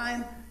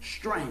divine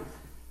strength.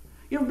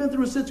 You ever been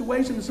through a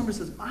situation and somebody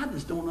says, I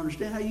just don't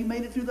understand how you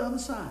made it through the other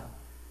side?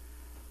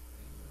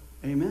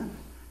 Amen.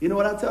 You know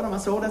what I tell them? I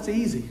say, oh, that's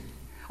easy.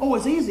 Oh,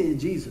 it's easy in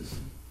Jesus.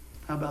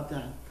 How about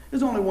that?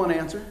 There's only one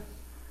answer.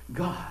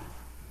 God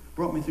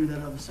brought me through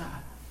that other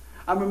side.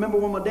 I remember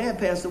when my dad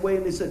passed away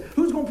and they said,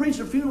 who's going to preach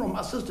the funeral?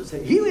 My sister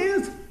said, he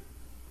is.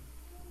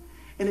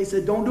 And they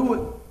said, don't do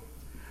it.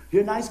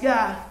 You're a nice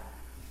guy.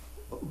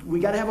 We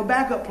got to have a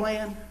backup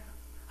plan.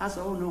 I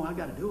said, oh, no, I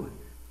got to do it.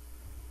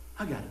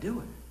 I got to do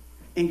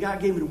it. And God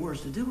gave me the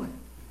words to do it.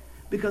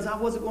 Because I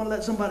wasn't going to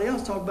let somebody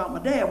else talk about my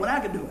dad when I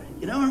could do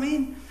it. You know what I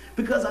mean?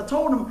 Because I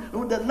told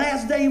him the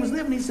last day he was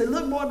living, he said,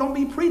 look, boy, don't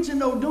be preaching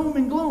no doom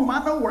and gloom.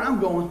 I know where I'm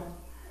going.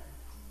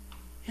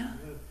 Yeah.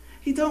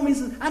 He told me, he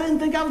said, I didn't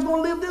think I was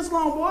going to live this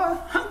long, boy.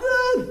 I'm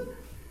good.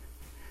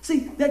 See,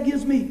 that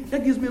gives me a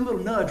little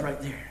nudge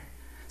right there.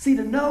 See,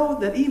 to know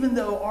that even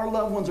though our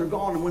loved ones are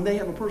gone and when they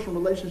have a personal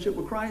relationship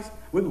with Christ,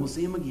 we're going to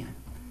see them again.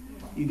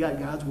 You got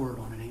God's word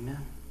on it, amen.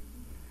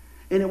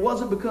 And it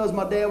wasn't because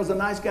my dad was a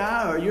nice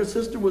guy or your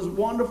sister was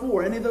wonderful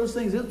or any of those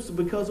things. It was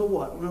because of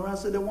what? Remember I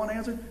said that one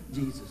answer?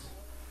 Jesus.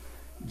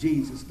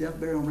 Jesus, death,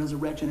 burial, and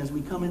resurrection. As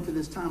we come into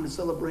this time to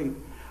celebrate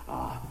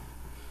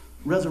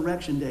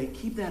Resurrection Day,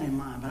 keep that in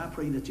mind. But I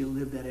pray that you'll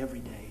live that every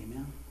day,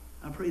 amen.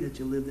 I pray that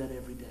you'll live that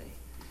every day.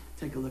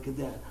 Take a look at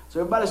that.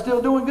 So everybody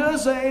still doing good?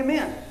 Say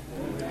amen.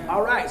 Amen.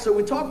 All right. So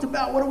we talked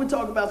about, what did we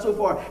talk about so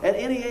far? At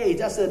any age.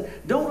 I said,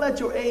 don't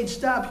let your age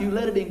stop you.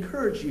 Let it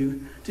encourage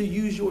you to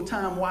use your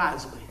time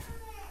wisely.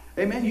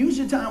 Amen. Use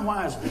your time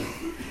wisely.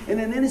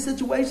 And in any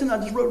situation, I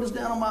just wrote this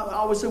down on I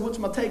always say, what's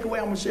my takeaway?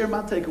 I'm going to share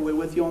my takeaway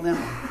with you on that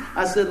one.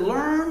 I said,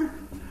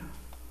 learn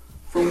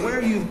from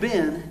where you've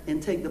been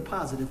and take the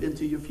positive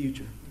into your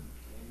future.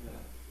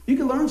 You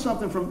can learn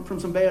something from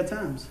some bad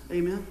times.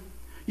 Amen.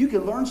 You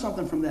can learn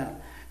something from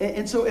that.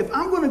 And so if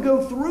I'm going to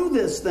go through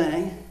this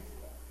thing,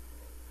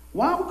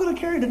 why am I going to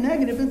carry the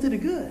negative into the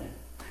good?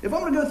 If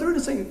I'm going to go through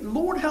this thing,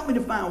 Lord, help me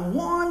to find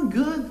one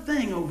good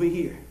thing over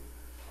here.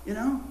 You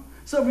know?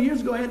 Several years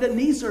ago, I had that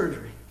knee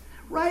surgery.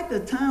 Right the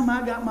time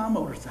I got my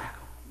motorcycle.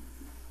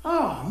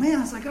 Oh, man.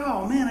 I was like,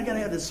 oh, man, I got to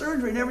have the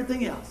surgery and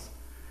everything else.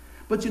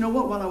 But you know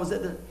what? While I was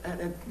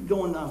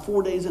going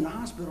 4 days in the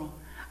hospital,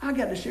 I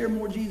got to share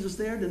more Jesus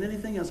there than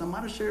anything else. I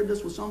might have shared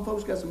this with some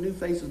folks, got some new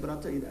faces, but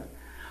I'll tell you that.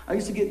 I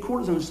used to get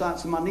cortisone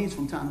shots in my knees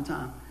from time to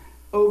time.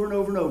 Over and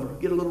over and over.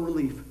 Get a little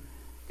relief.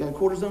 Got a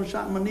cortisone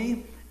shot in my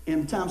knee.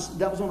 And times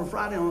that was on a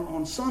Friday.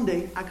 On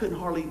Sunday, I couldn't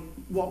hardly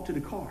walk to the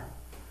car.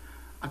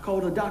 I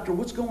called a doctor.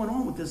 What's going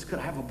on with this? Could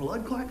I have a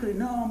blood clot? Could he?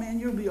 No, man,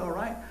 you'll be all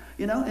right.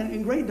 You know,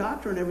 and great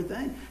doctor and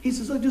everything. He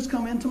says, just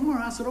come in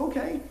tomorrow. I said,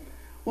 okay.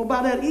 Well,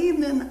 by that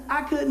evening,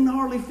 I couldn't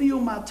hardly feel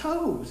my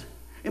toes.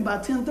 And by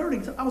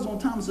 10:30, I was on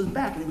Thomas's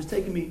back, and he was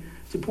taking me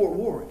to Port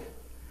Warwick.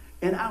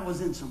 And I was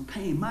in some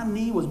pain. My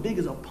knee was big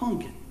as a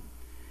pumpkin.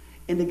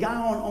 And the guy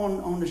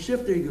on the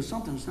shift there, he goes,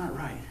 something's not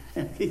right.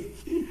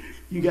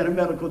 You got a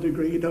medical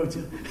degree, don't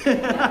you?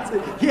 I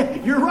said, yeah,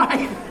 you're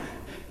right.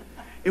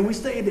 And we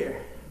stayed there.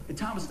 And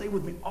Thomas stayed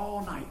with me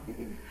all night.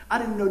 I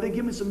didn't know. They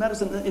give me some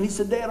medicine. And he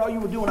said, Dad, all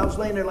you were doing, I was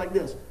laying there like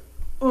this.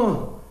 I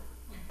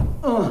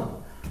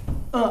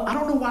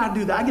don't know why I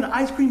do that. I get an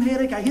ice cream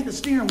headache. I hit the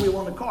steering wheel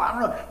on the car. I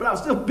don't know. But I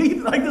was still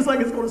beating like this, like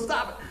it's going to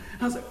stop it.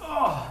 And I was like,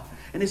 oh.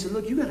 And they said,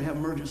 look, you got to have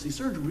emergency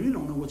surgery. We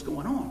don't know what's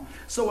going on.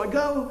 So I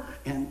go,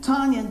 and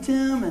Tanya and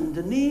Tim and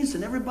Denise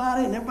and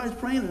everybody's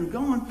praying and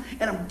going.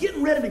 And I'm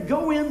getting ready to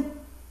go in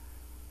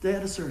to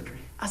have the surgery.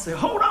 I said,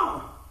 hold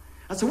on.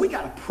 I said, we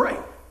got to pray.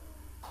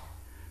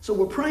 So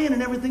we're praying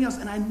and everything else.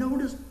 And I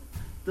noticed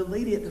the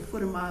lady at the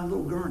foot of my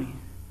little gurney,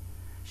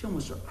 she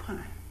almost started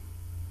crying.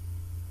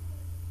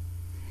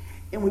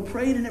 And we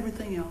prayed and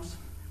everything else.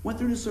 Went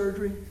through the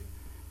surgery.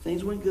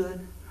 Things went good.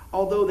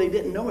 Although they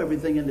didn't know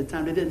everything at the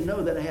time. They didn't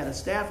know that I had a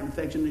staph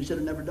infection. They should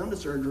have never done the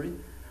surgery.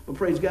 But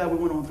praise God, we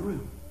went on through.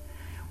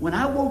 When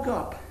I woke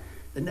up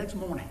the next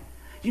morning,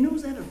 you know who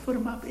was at the foot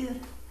of my bed?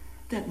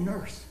 That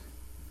nurse.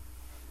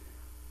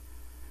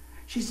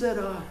 She said,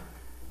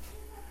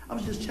 I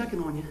was just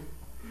checking on you.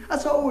 I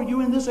said, oh, are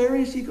you in this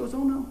area? She goes,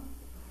 oh, no.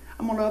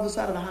 I'm on the other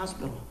side of the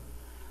hospital.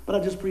 But I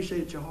just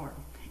appreciated your heart.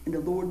 And the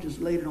Lord just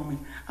laid it on me.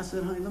 I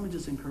said, honey, let me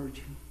just encourage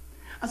you.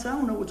 I said, I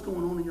don't know what's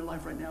going on in your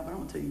life right now, but I'm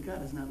going to tell you, God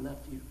has not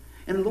left you.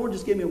 And the Lord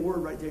just gave me a word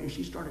right there, and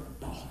she started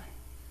bawling.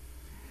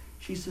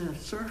 She said,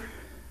 sir,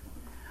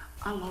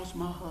 I lost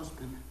my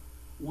husband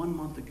 1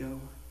 month ago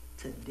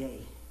today.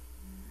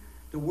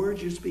 The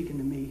words you're speaking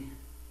to me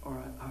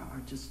are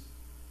just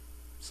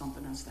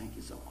something else. Thank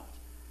you so much.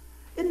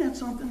 Isn't that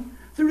something?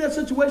 Through that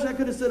situation, I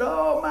could have said,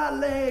 oh, my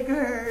leg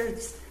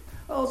hurts.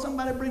 Oh,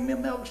 somebody bring me a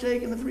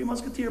milkshake and the Three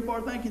Musketeer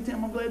bar. Thank you,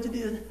 Tim. I'm glad you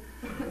did.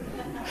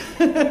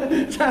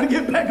 Trying to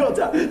get back on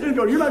top.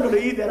 You're not going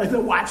to eat that. I said,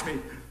 watch me.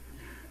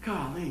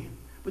 Golly.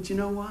 But you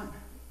know what?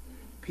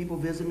 People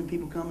visiting,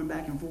 people coming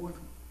back and forth,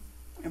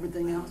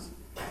 everything else,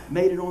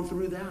 made it on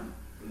through that.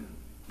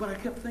 But I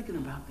kept thinking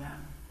about that.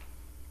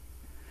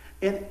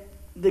 And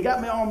they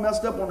got me all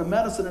messed up on the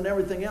medicine and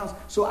everything else.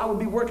 So I would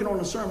be working on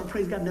a sermon.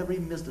 Praise God, never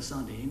even missed a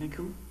Sunday. Ain't that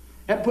cool?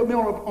 Had to put me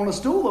on a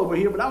stool over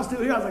here, but I was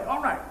still here. I was like,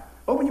 all right,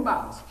 open your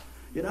Bibles.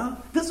 You know,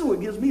 this is what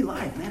gives me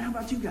life, man. How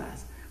about you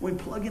guys? We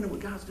plug into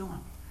what God's doing.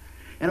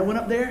 And I went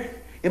up there,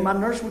 and my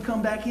nurse would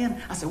come back in.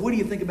 I said, what do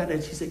you think about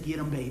that? She said, get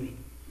him, baby.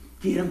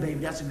 Get him, baby.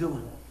 That's a good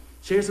one.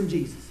 Share some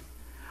Jesus.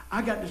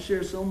 I got to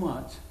share so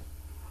much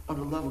of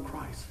the love of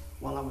Christ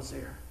while I was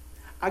there.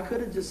 I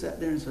could have just sat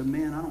there and said,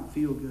 man, I don't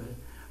feel good.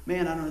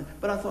 Man, I don't.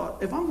 But I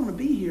thought, if I'm going to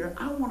be here,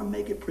 I want to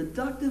make it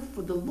productive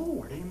for the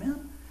Lord.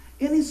 Amen?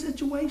 Any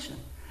situation.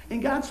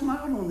 And God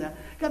smiled on that.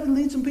 Got to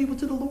lead some people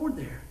to the Lord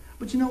there.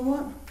 But you know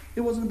what?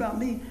 It wasn't about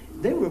me.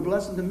 They were a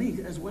blessing to me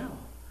as well.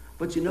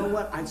 But you know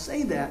what? I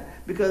say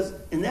that because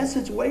in that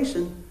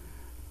situation,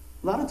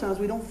 a lot of times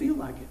we don't feel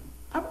like it.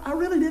 I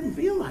really didn't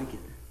feel like it.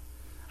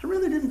 I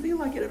really didn't feel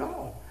like it at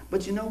all.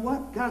 But you know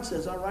what? God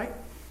says, all right,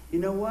 you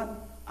know what?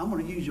 I'm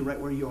going to use you right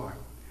where you are.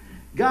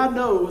 God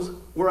knows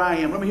where I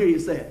am. Let me hear you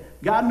say it.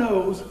 God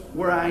knows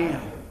where I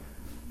am.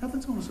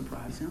 Nothing's going to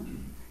surprise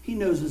him. He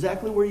knows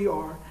exactly where you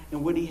are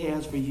and what he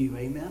has for you.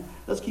 Amen?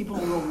 Let's keep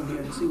on rolling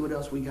here and see what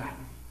else we got.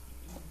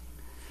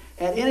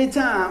 At any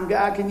time,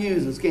 God can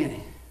use us, can't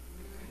he?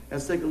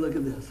 Let's take a look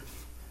at this.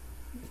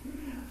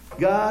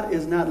 God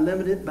is not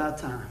limited by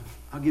time.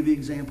 I'll give you an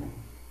example.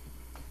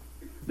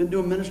 Been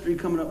doing ministry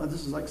coming up,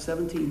 this is like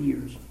 17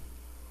 years.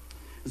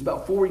 It's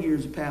about 4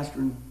 years of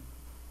pastoring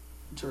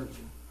the church.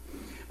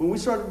 When we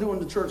started doing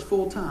the church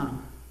full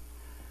time,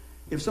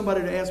 if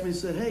somebody had asked me and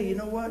said, hey, you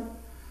know what?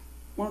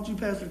 Why don't you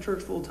pastor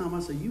church full time? I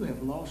said, you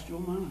have lost your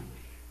mind.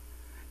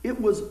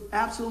 It was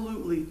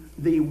absolutely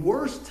the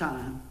worst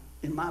time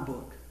in my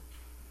book.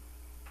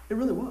 It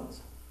really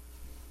was.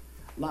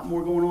 A lot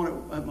more going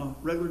on at my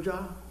regular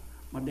job.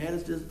 My dad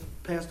has just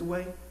passed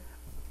away.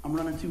 I'm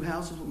running 2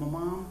 houses with my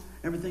mom,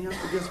 everything else.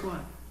 But guess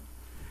what?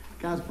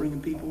 God's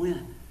bringing people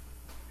in.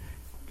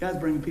 God's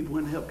bringing people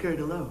in to help carry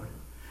the load.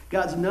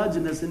 God's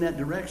nudging us in that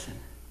direction.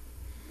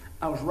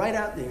 I was right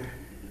out there,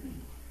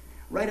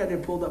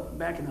 pulled up,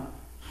 backing up.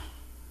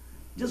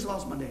 Just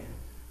lost my dad.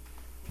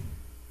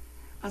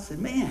 I said,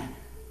 man.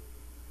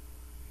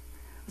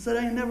 I said,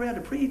 I ain't never had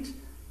to preach.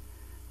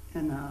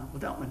 And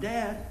without my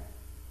dad,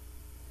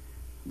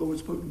 the Lord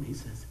spoke to me. He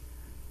says,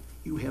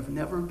 you have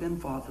never been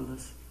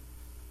fatherless.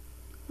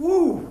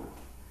 Woo!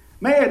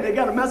 Man, they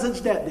got a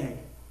message that day.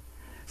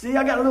 See,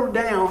 I got a little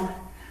down.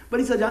 But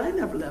he said, I ain't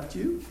never left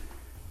you.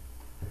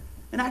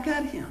 And I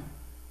got him.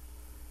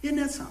 Isn't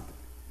that something?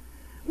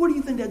 What do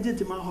you think that did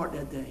to my heart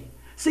that day?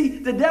 See,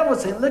 the devil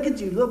said, look at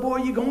you, little boy,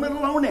 you're going it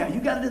alone now.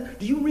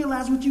 Do you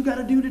realize what you got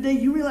to do today?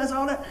 You realize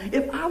all that?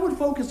 If I would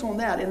focus on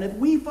that, and if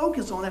we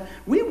focus on that,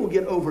 we will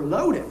get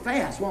overloaded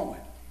fast, won't we?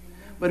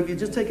 But if you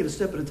just take it a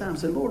step at a time and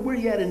say, Lord, where are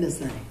you at in this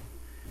thing?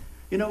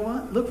 You know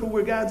what? Look for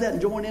where God's at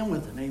and join in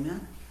with him.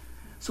 Amen?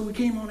 So we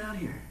came on out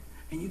here,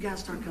 and you guys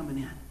start coming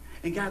in.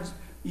 And God's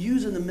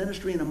using the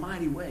ministry in a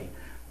mighty way.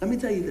 Let me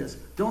tell you this.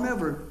 Don't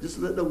ever just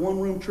let the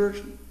one-room church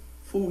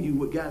fool you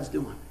what God's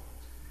doing.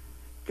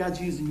 God's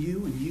using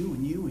you and you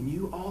and you and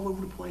you all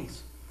over the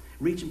place,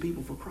 reaching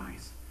people for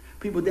Christ.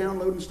 People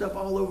downloading stuff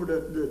all over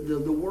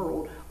the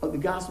world of the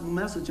gospel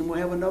message, and we'll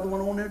have another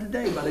one on there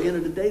today, by the end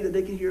of the day, that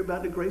they can hear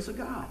about the grace of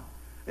God.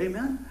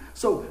 Amen?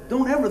 So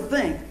don't ever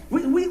think.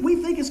 We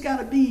think it's got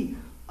to be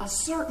a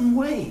certain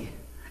way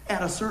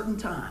at a certain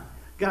time.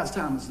 God's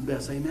time is the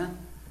best. Amen?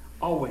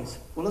 Always.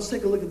 Well, let's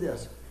take a look at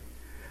this.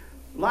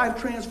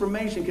 Life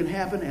transformation can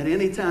happen at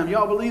any time.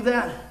 Y'all believe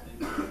that?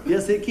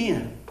 Yes, it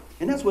can.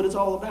 And that's what it's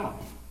all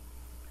about.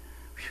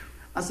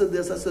 I said,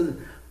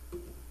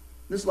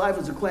 this life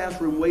is a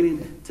classroom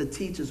waiting to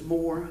teach us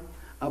more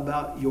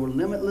about your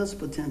limitless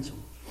potential.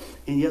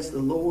 And yes, the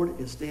Lord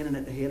is standing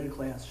at the head of the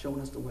class,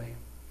 showing us the way.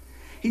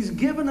 He's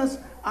given us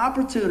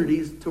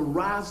opportunities to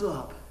rise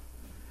up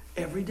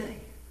every day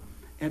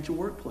at your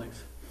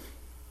workplace,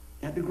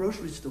 at the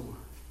grocery store,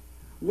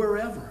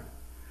 wherever,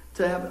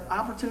 to have an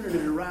opportunity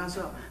to rise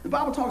up. The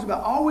Bible talks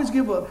about always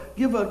give an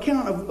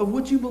account of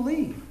what you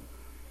believe.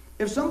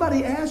 If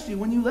somebody asked you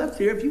when you left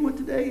here, if you went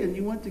today and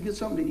you went to get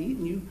something to eat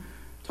and you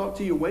talked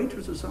to your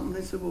waitress or something,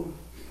 they said, well,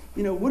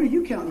 you know, what are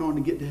you counting on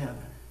to get to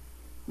heaven?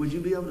 Would you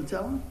be able to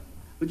tell them?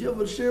 Would you be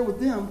able to share with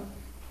them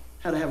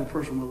how to have a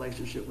personal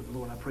relationship with the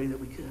Lord? I pray that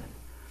we could.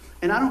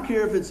 And I don't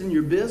care if it's in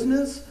your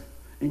business,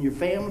 in your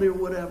family, or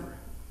whatever.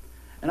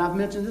 And I've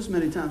mentioned this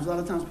many times. A lot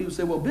of times people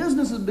say, well,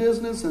 business is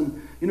business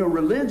and, you know,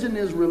 religion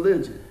is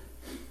religion.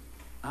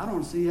 I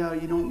don't see how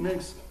you don't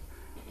mix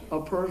a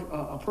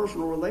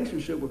personal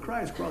relationship with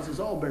Christ crosses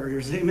all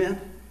barriers. Amen.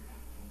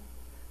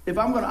 If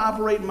I'm going to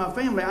operate in my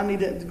family, I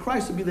need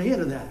Christ to be the head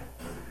of that.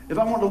 If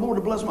I want the Lord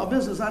to bless my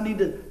business, I need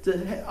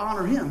to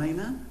honor Him.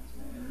 Amen.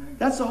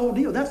 That's the whole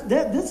deal.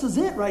 This is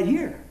it right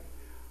here.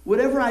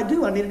 Whatever I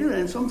do, I need to do that.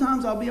 And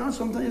sometimes, I'll be honest,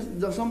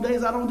 some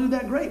days I don't do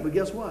that great. But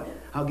guess what?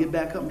 I'll get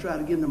back up and try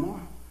it again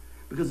tomorrow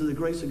because of the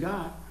grace of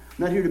God.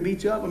 I'm not here to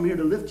beat you up. I'm here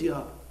to lift you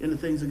up in the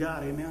things of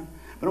God. Amen.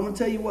 But I'm going to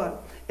tell you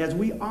what. As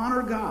we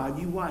honor God,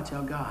 you watch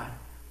how God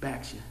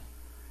backs you.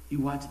 You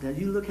watch that.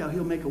 You look how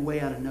He'll make a way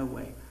out of no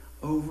way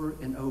over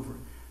and over.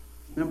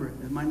 Remember,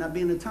 it might not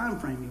be in the time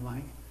frame you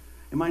like.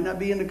 It might not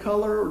be in the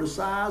color or the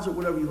size or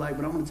whatever you like.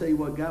 But I'm going to tell you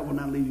what. God will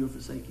not leave you or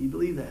forsake you. You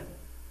believe that?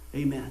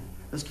 Amen.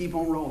 Let's keep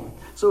on rolling.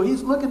 So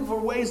He's looking for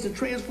ways to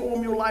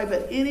transform your life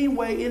at any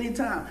way, any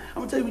time. I'm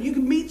going to tell you, you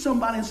can meet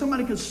somebody and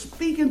somebody can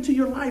speak into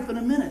your life in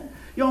a minute.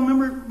 Y'all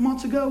remember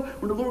months ago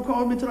when the Lord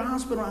called me to the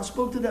hospital, I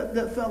spoke to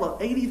that fella,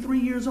 83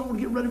 years old,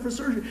 getting ready for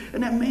surgery.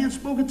 And that man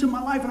spoke into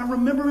my life. And I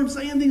remember him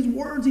saying these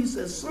words. He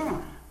says,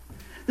 son,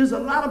 there's a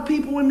lot of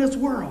people in this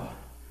world,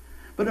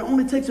 but it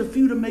only takes a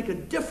few to make a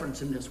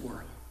difference in this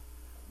world.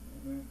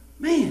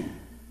 Man,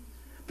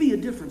 be a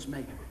difference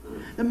maker.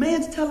 The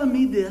man's telling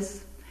me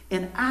this,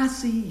 and I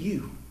see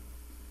you.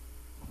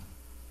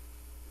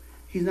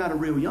 He's not a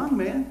real young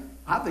man.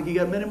 I think he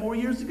got many more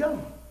years to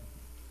go.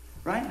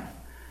 Right?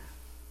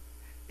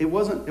 It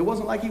wasn't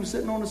like he was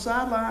sitting on the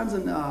sidelines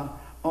and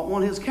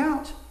on his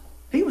couch.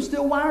 He was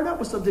still wired up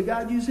with stuff. Did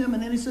God use him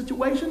in any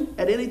situation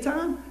at any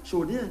time?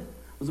 Sure did.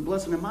 It was a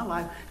blessing in my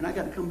life, and I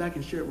got to come back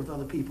and share it with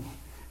other people.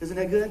 Isn't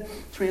that good?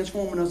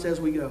 Transforming us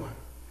as we go.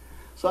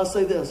 So I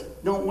say this,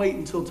 don't wait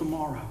until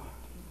tomorrow.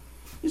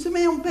 You say,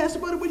 man, Pastor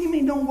Buddy, what do you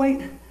mean don't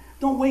wait?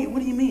 Don't wait,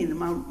 what do you mean? And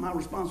my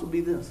response would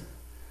be this.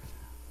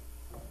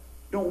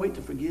 Don't wait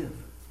to forgive.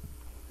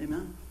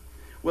 Amen?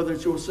 Whether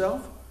it's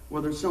yourself,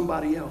 whether it's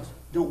somebody else,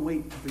 don't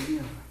wait to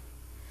forgive.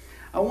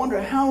 I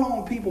wonder how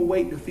long people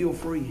wait to feel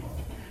free.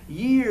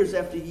 Years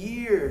after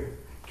year,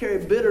 carry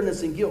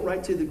bitterness and guilt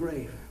right to the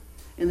grave.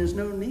 And there's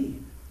no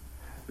need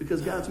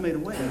because God's made a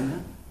way.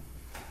 Amen?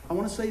 I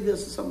want to say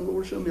this, is something the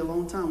Lord showed me a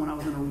long time when I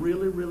was in a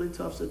really, really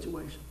tough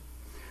situation.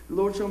 The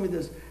Lord showed me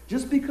this.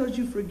 Just because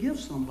you forgive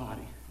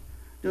somebody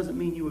doesn't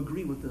mean you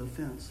agree with the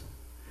offense.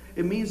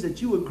 It means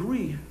that you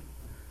agree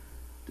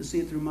to see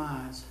it through my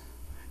eyes.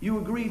 You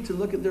agree to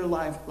look at their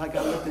life like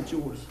I looked at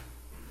yours.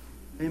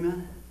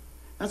 Amen?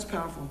 That's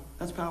powerful.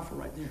 That's powerful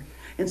right there.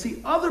 And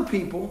see, other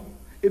people,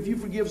 if you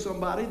forgive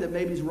somebody that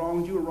maybe's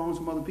wronged you or wronged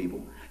some other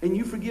people, and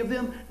you forgive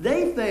them,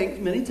 they think,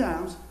 many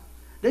times,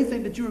 they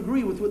think that you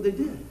agree with what they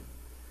did.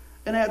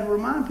 And I had to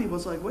remind people,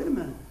 it's like, wait a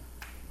minute.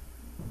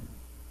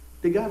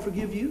 Did God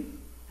forgive you?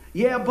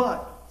 Yeah,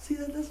 but. See,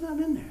 that's not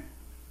in there.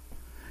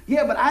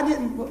 Yeah, but I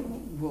didn't.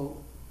 Well,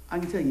 I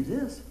can tell you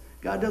this.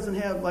 God doesn't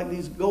have like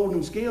these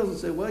golden scales and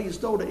say, well, you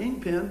stole the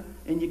ink pen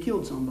and you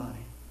killed somebody.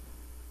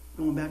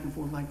 Going back and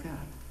forth like that.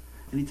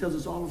 And He tells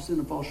us all of sin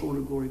and fall short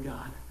of the glory of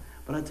God.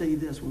 But I tell you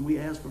this, when we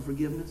ask for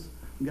forgiveness,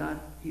 God,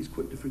 He's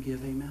quick to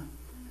forgive. Amen.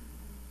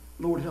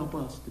 Lord, help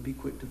us to be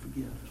quick to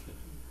forgive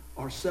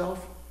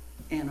ourselves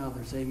and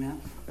others. Amen.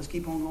 Let's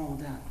keep on going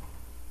with that.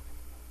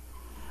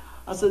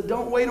 I said,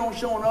 don't wait on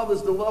showing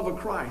others the love of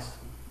Christ.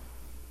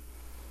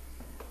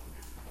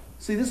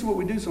 See, this is what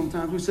we do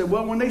sometimes. We say,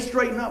 well, when they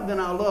straighten up, then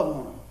I'll love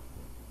on them.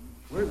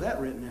 Where's that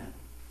written at?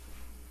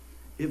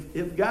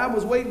 If God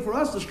was waiting for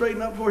us to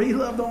straighten up before He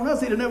loved on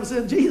us, He'd have never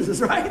sent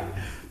Jesus, right?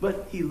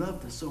 But He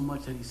loved us so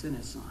much that He sent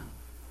His Son.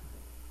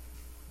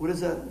 What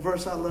is that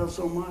verse I love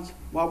so much?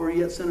 While we're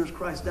yet sinners,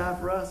 Christ died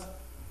for us.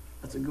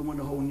 That's a good one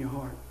to hold in your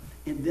heart.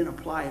 And then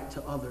apply it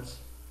to others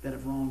that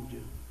have wronged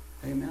you.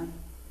 Amen?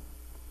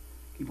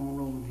 Keep on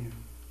rolling here.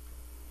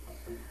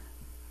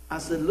 I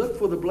said, look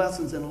for the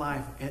blessings in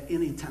life at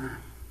any time.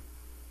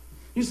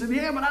 You said,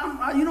 yeah,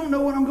 but you don't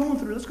know what I'm going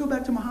through. Let's go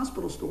back to my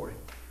hospital story.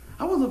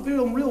 I wasn't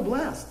feeling real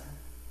blessed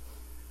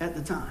at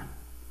the time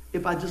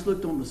if I just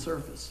looked on the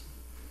surface.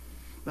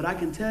 But I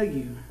can tell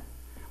you,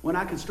 when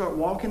I could start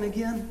walking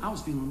again, I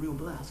was feeling real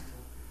blessed.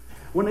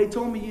 When they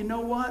told me, you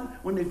know what?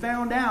 When they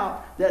found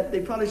out that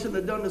they probably shouldn't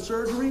have done the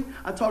surgery,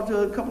 I talked to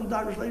a couple of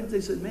doctors later. They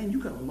said, man, you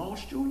could have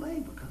lost your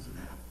leg because of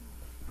that.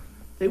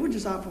 They were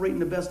just operating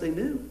the best they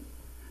knew.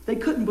 They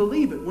couldn't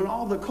believe it. When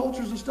all the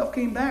cultures and stuff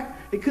came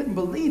back, they couldn't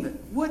believe it.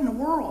 What in the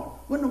world?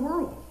 What in the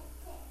world?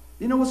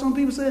 You know what some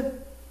people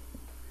said?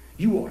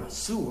 You ought to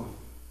sue him.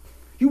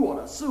 You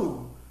ought to sue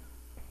him.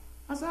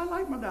 I said, I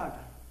like my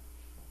doctor.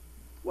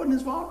 Wasn't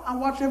his fault. I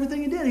watched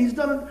everything he did. He's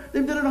done it.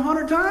 They've done it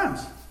 100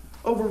 times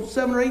over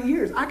 7 or 8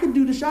 years. I could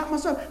do the shot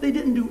myself. They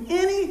didn't do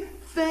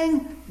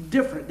anything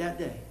different that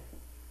day.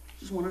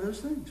 Just one of those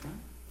things, right?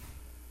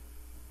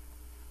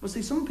 But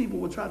see, some people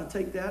will try to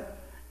take that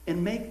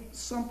and make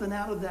something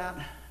out of that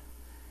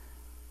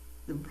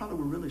that probably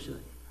we really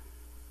should.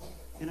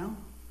 You know?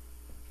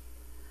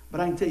 But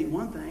I can tell you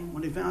one thing.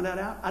 When they found that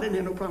out, I didn't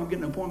have no problem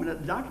getting an appointment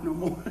at the doctor no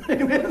more.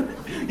 Amen.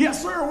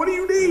 Yes, sir. What do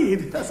you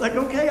need? That's like,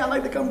 okay, I'd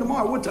like to come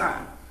tomorrow. What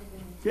time?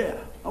 Yeah.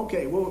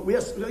 Okay. Well,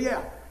 yes.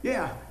 Yeah.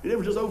 Yeah, it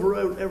never just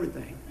overrode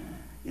everything,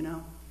 you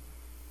know.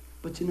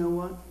 But you know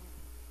what?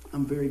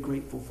 I'm very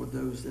grateful for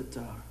those that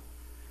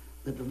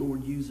the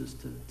Lord uses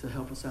to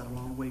help us out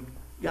along the way.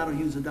 God will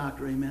use a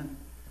doctor, amen.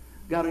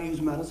 God will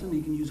use medicine.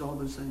 He can use all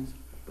those things.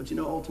 But you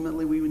know,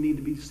 ultimately, we would need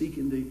to be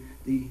seeking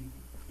the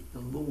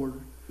Lord,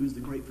 who's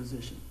the great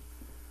physician.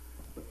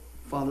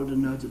 Follow the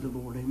nudge of the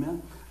Lord,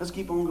 amen. Let's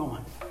keep on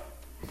going.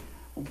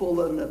 We'll pull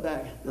that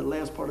back, the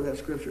last part of that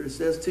scripture. It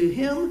says, to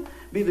him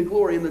be the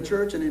glory in the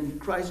church and in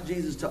Christ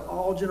Jesus to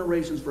all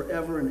generations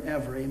forever and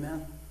ever,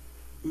 amen.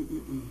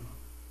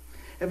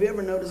 Have you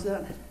ever noticed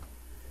that?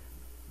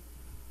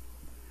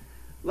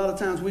 A lot of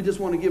times we just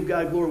want to give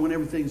God glory when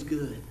everything's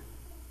good.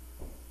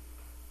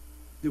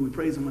 Do we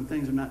praise him when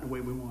things are not the way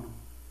we want them?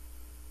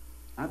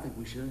 I think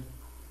we should,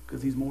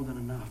 because he's more than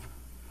enough.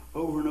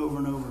 Over and over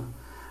and over.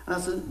 And I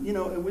said, you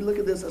know, and we look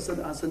at this,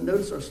 I said,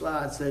 notice our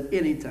slide said,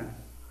 anytime.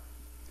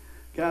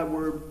 God's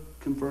word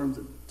confirms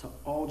it to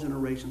all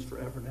generations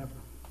forever and ever.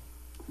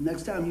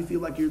 Next time you feel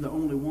like you're the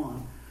only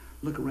one,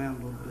 look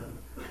around a little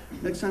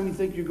bit. Next time you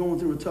think you're going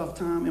through a tough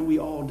time, and we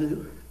all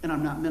do, and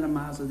I'm not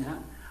minimizing that,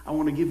 I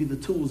want to give you the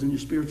tools in your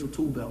spiritual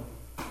tool belt.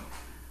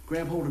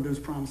 Grab hold of those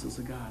promises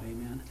of God,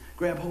 amen.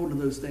 Grab hold of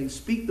those things.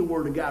 Speak the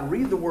word of God.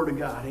 Read the word of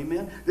God,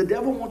 amen. The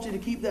devil wants you to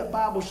keep that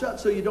Bible shut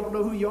so you don't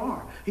know who you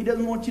are. He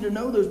doesn't want you to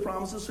know those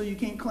promises so you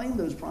can't claim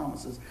those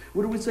promises.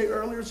 What did we say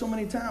earlier? So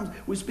many times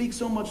we speak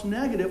so much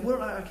negative.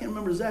 Well, I can't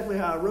remember exactly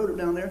how I wrote it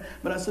down there,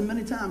 but I said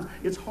many times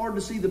it's hard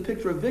to see the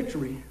picture of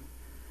victory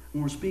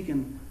when we're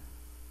speaking,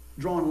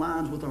 drawing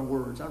lines with our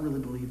words. I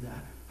really believe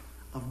that.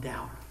 Of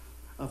doubt,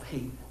 of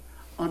hate,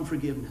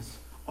 unforgiveness,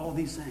 all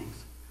these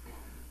things.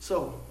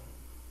 So,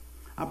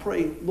 I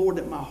pray, Lord,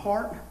 that my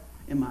heart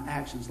and my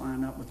actions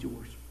line up with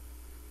yours.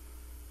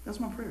 That's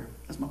my prayer.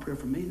 That's my prayer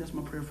for me. That's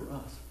my prayer for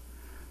us.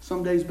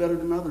 Some days better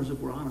than others if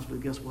we're honest, but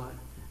guess what?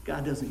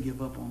 God doesn't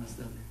give up on us,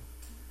 does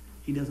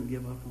he? He doesn't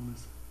give up on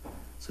us.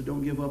 So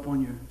don't give up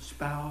on your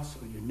spouse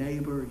or your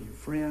neighbor or your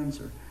friends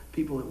or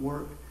people at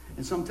work.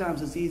 And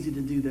sometimes it's easy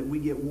to do that. We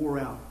get wore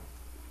out.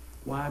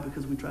 Why?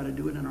 Because we try to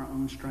do it in our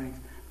own strength.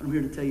 But I'm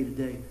here to tell you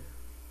today,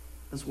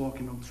 let's walk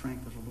in the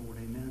strength of the Lord.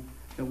 Amen.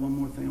 Got one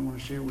more thing I want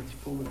to share with you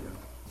before we go.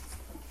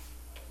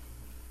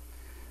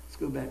 Let's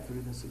go back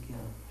through this again.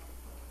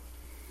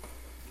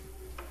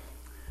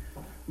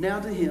 Now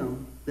to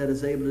him that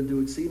is able to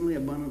do exceedingly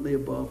abundantly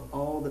above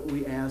all that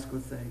we ask or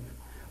think,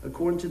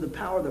 according to the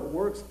power that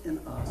works in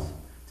us,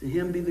 to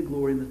him be the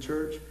glory in the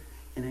church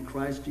and in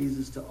Christ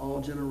Jesus to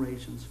all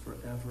generations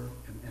forever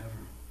and ever.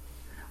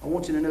 I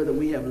want you to know that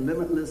we have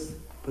limitless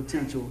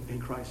potential in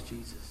Christ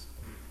Jesus.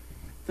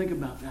 Think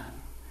about that.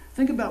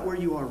 Think about where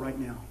you are right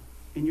now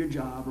in your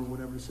job or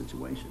whatever the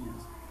situation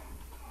is.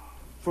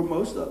 For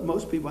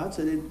most people, I'd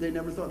say they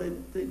never thought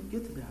they'd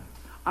get to that.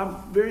 I'm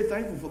very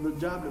thankful for the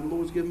job that the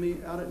Lord's given me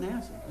out at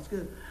NASA. That's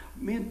good.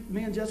 Me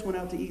and Jess went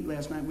out to eat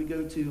last night. We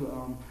go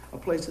to a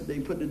place that they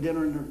put the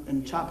dinner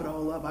and chop it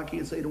all up. I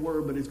can't say the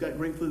word, but it's got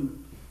great food,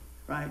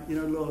 right? You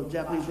know, a little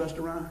Japanese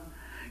restaurant.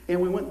 And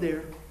we went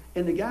there,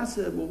 and the guy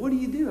said, well, what do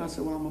you do? I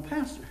said, well, I'm a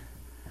pastor.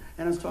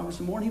 And I was talking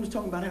some more, and he was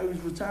talking about how he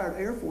was retired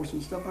Air Force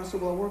and stuff. And I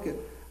said, well, I work at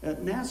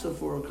NASA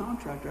for a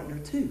contractor out there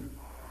too.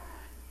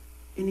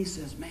 And he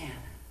says, man,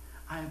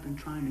 I have been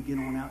trying to get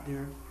on out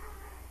there.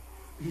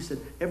 He said,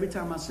 every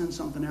time I send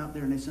something out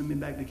there and they send me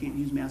back, they can't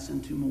use me, I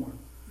send 2 more.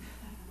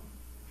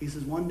 He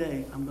says, one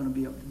day I'm going to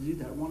be able to do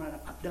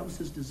that. That was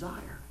his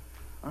desire.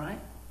 All right?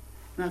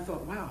 And I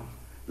thought, wow,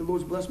 the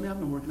Lord's blessed me. I've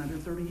been working out there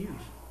 30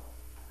 years.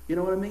 You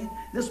know what I mean?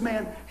 This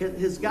man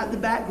has got the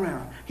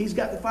background. He's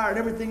got the fire and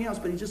everything else,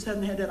 but he just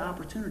hasn't had that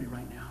opportunity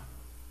right now.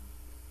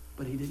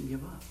 But he didn't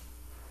give up.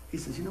 He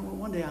says, you know what,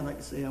 one day I'd like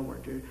to say I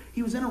worked there.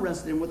 He was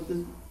interested in what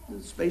the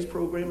space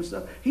program and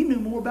stuff. He knew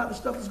more about the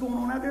stuff that's going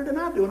on out there than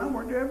I do, and I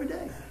work there every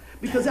day.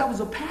 Because that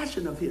was a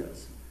passion of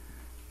his.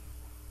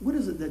 What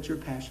is it that you're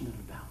passionate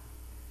about?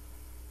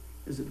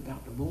 Is it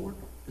about the Lord?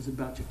 Is it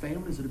about your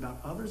family? Is it about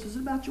others? Is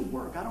it about your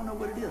work? I don't know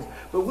what it is.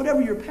 But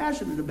whatever you're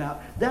passionate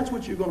about, that's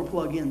what you're going to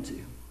plug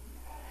into.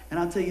 And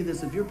I'll tell you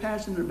this, if you're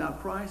passionate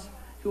about Christ,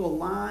 he'll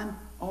align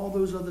all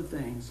those other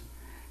things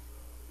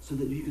so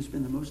that you can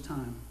spend the most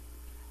time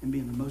and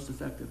being the most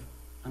effective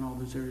in all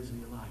those areas of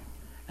your life.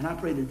 And I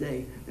pray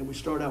today that we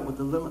start out with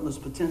the limitless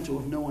potential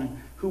of knowing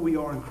who we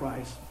are in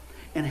Christ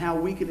and how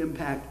we can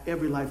impact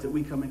every life that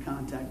we come in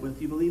contact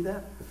with. You believe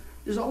that?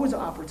 There's always an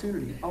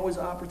opportunity, always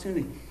an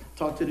opportunity.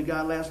 Talked to the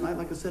guy last night,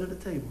 like I said, at the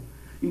table.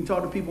 You can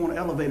talk to people on the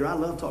elevator. I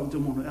love talking to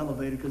them on the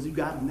elevator because you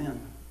got them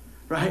in,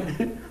 right?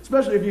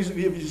 Especially if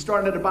you're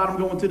starting at the bottom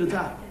going to the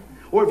top.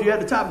 Or if you're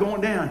at the top going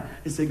down.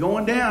 They say,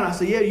 going down. I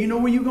say, yeah, you know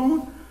where you're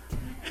going?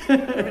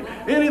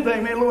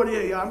 Anything, man, Lord,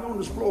 yeah, I'm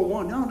going to floor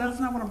 1. No, that's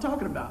not what I'm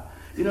talking about.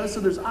 You know, so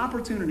there's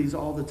opportunities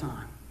all the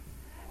time.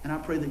 And I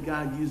pray that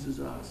God uses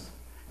us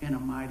in a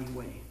mighty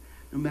way.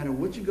 No matter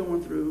what you're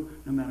going through,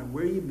 no matter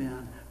where you've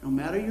been, no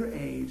matter your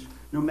age,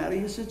 no matter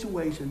your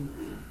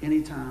situation,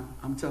 anytime,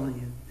 I'm telling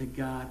you that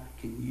God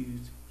can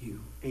use you.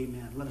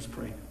 Amen. Let us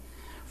pray.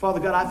 Father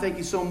God, I thank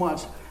you so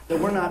much that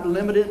we're not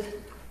limited,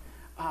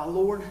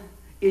 Lord,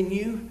 in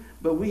you,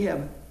 but we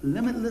have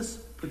limitless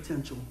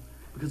potential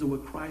because of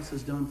what Christ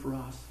has done for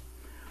us.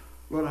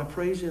 Lord, I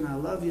praise you and I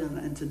love you.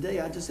 And today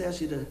I just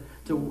ask you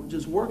to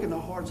just work in the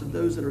hearts of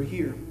those that are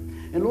here.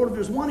 And Lord, if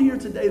there's one here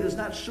today that's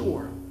not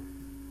sure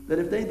that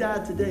if they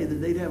died today, that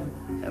they'd have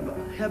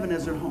heaven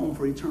as their home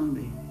for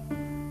eternity.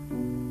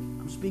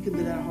 I'm speaking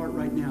to that heart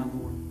right now,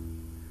 Lord.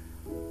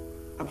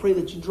 I pray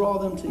that you draw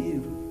them to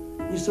you.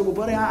 You say, well,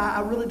 buddy,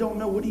 I really don't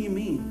know. What do you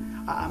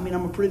mean? I mean,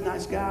 I'm a pretty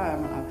nice guy.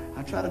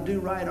 I try to do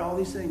right, all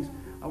these things.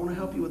 I want to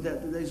help you with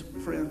that today,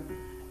 friend.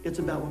 It's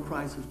about what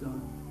Christ has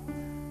done.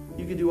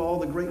 You can do all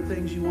the great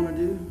things you want to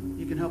do.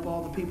 You can help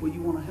all the people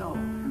you want to help.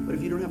 But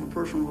if you don't have a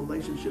personal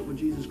relationship with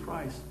Jesus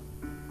Christ,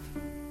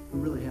 you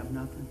really have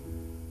nothing.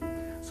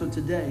 So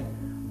today,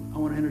 I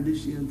want to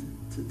introduce you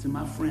to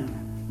my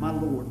friend, my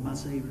Lord, my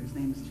Savior. His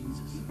name is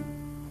Jesus.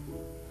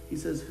 He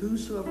says,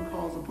 whosoever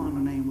calls upon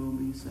the name will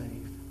be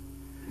saved.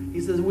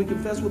 He says, if we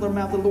confess with our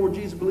mouth the Lord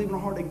Jesus, believe in our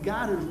heart that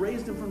God has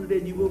raised him from the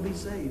dead, you will be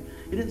saved.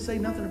 He didn't say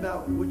nothing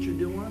about what you're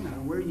doing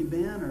or where you've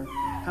been or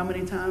how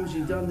many times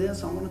you've done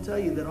this. I want to tell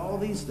you that all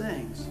these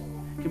things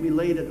can be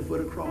laid at the foot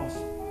of the cross.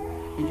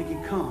 And you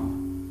can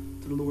come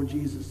to the Lord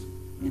Jesus,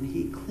 and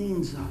he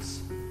cleans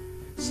us,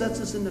 sets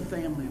us in the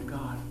family of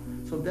God.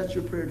 So if that's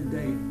your prayer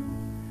today,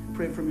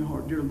 pray from your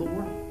heart. Dear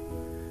Lord,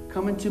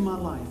 come into my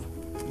life.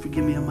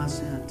 Forgive me of my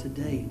sin.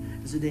 Today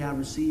is the day I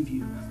receive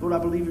you. Lord, I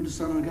believe you're the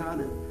Son of God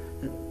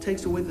that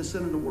takes away the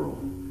sin of the world.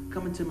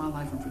 Come into my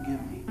life and forgive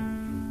me.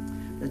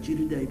 That you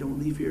today don't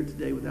leave here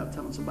today without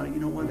telling somebody, you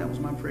know what, that was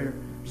my prayer.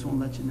 I just want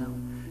to let you know.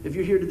 If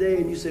you're here today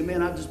and you say,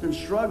 man, I've just been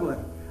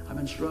struggling. I've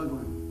been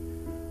struggling.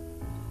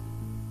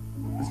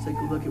 Let's take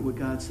a look at what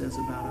God says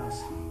about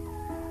us.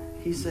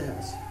 He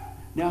says,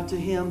 now to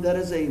him that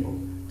is able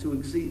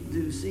to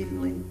do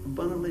exceedingly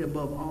abundantly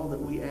above all that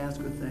we ask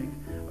or think,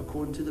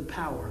 according to the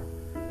power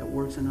that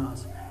works in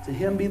us. To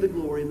him be the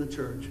glory in the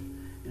church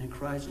and in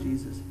Christ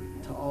Jesus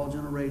to all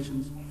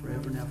generations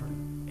forever and ever.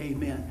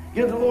 Amen.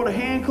 Give the Lord a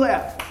hand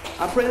clap.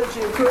 I pray that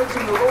you encourage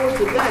in the Lord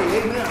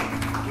today.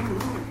 Amen.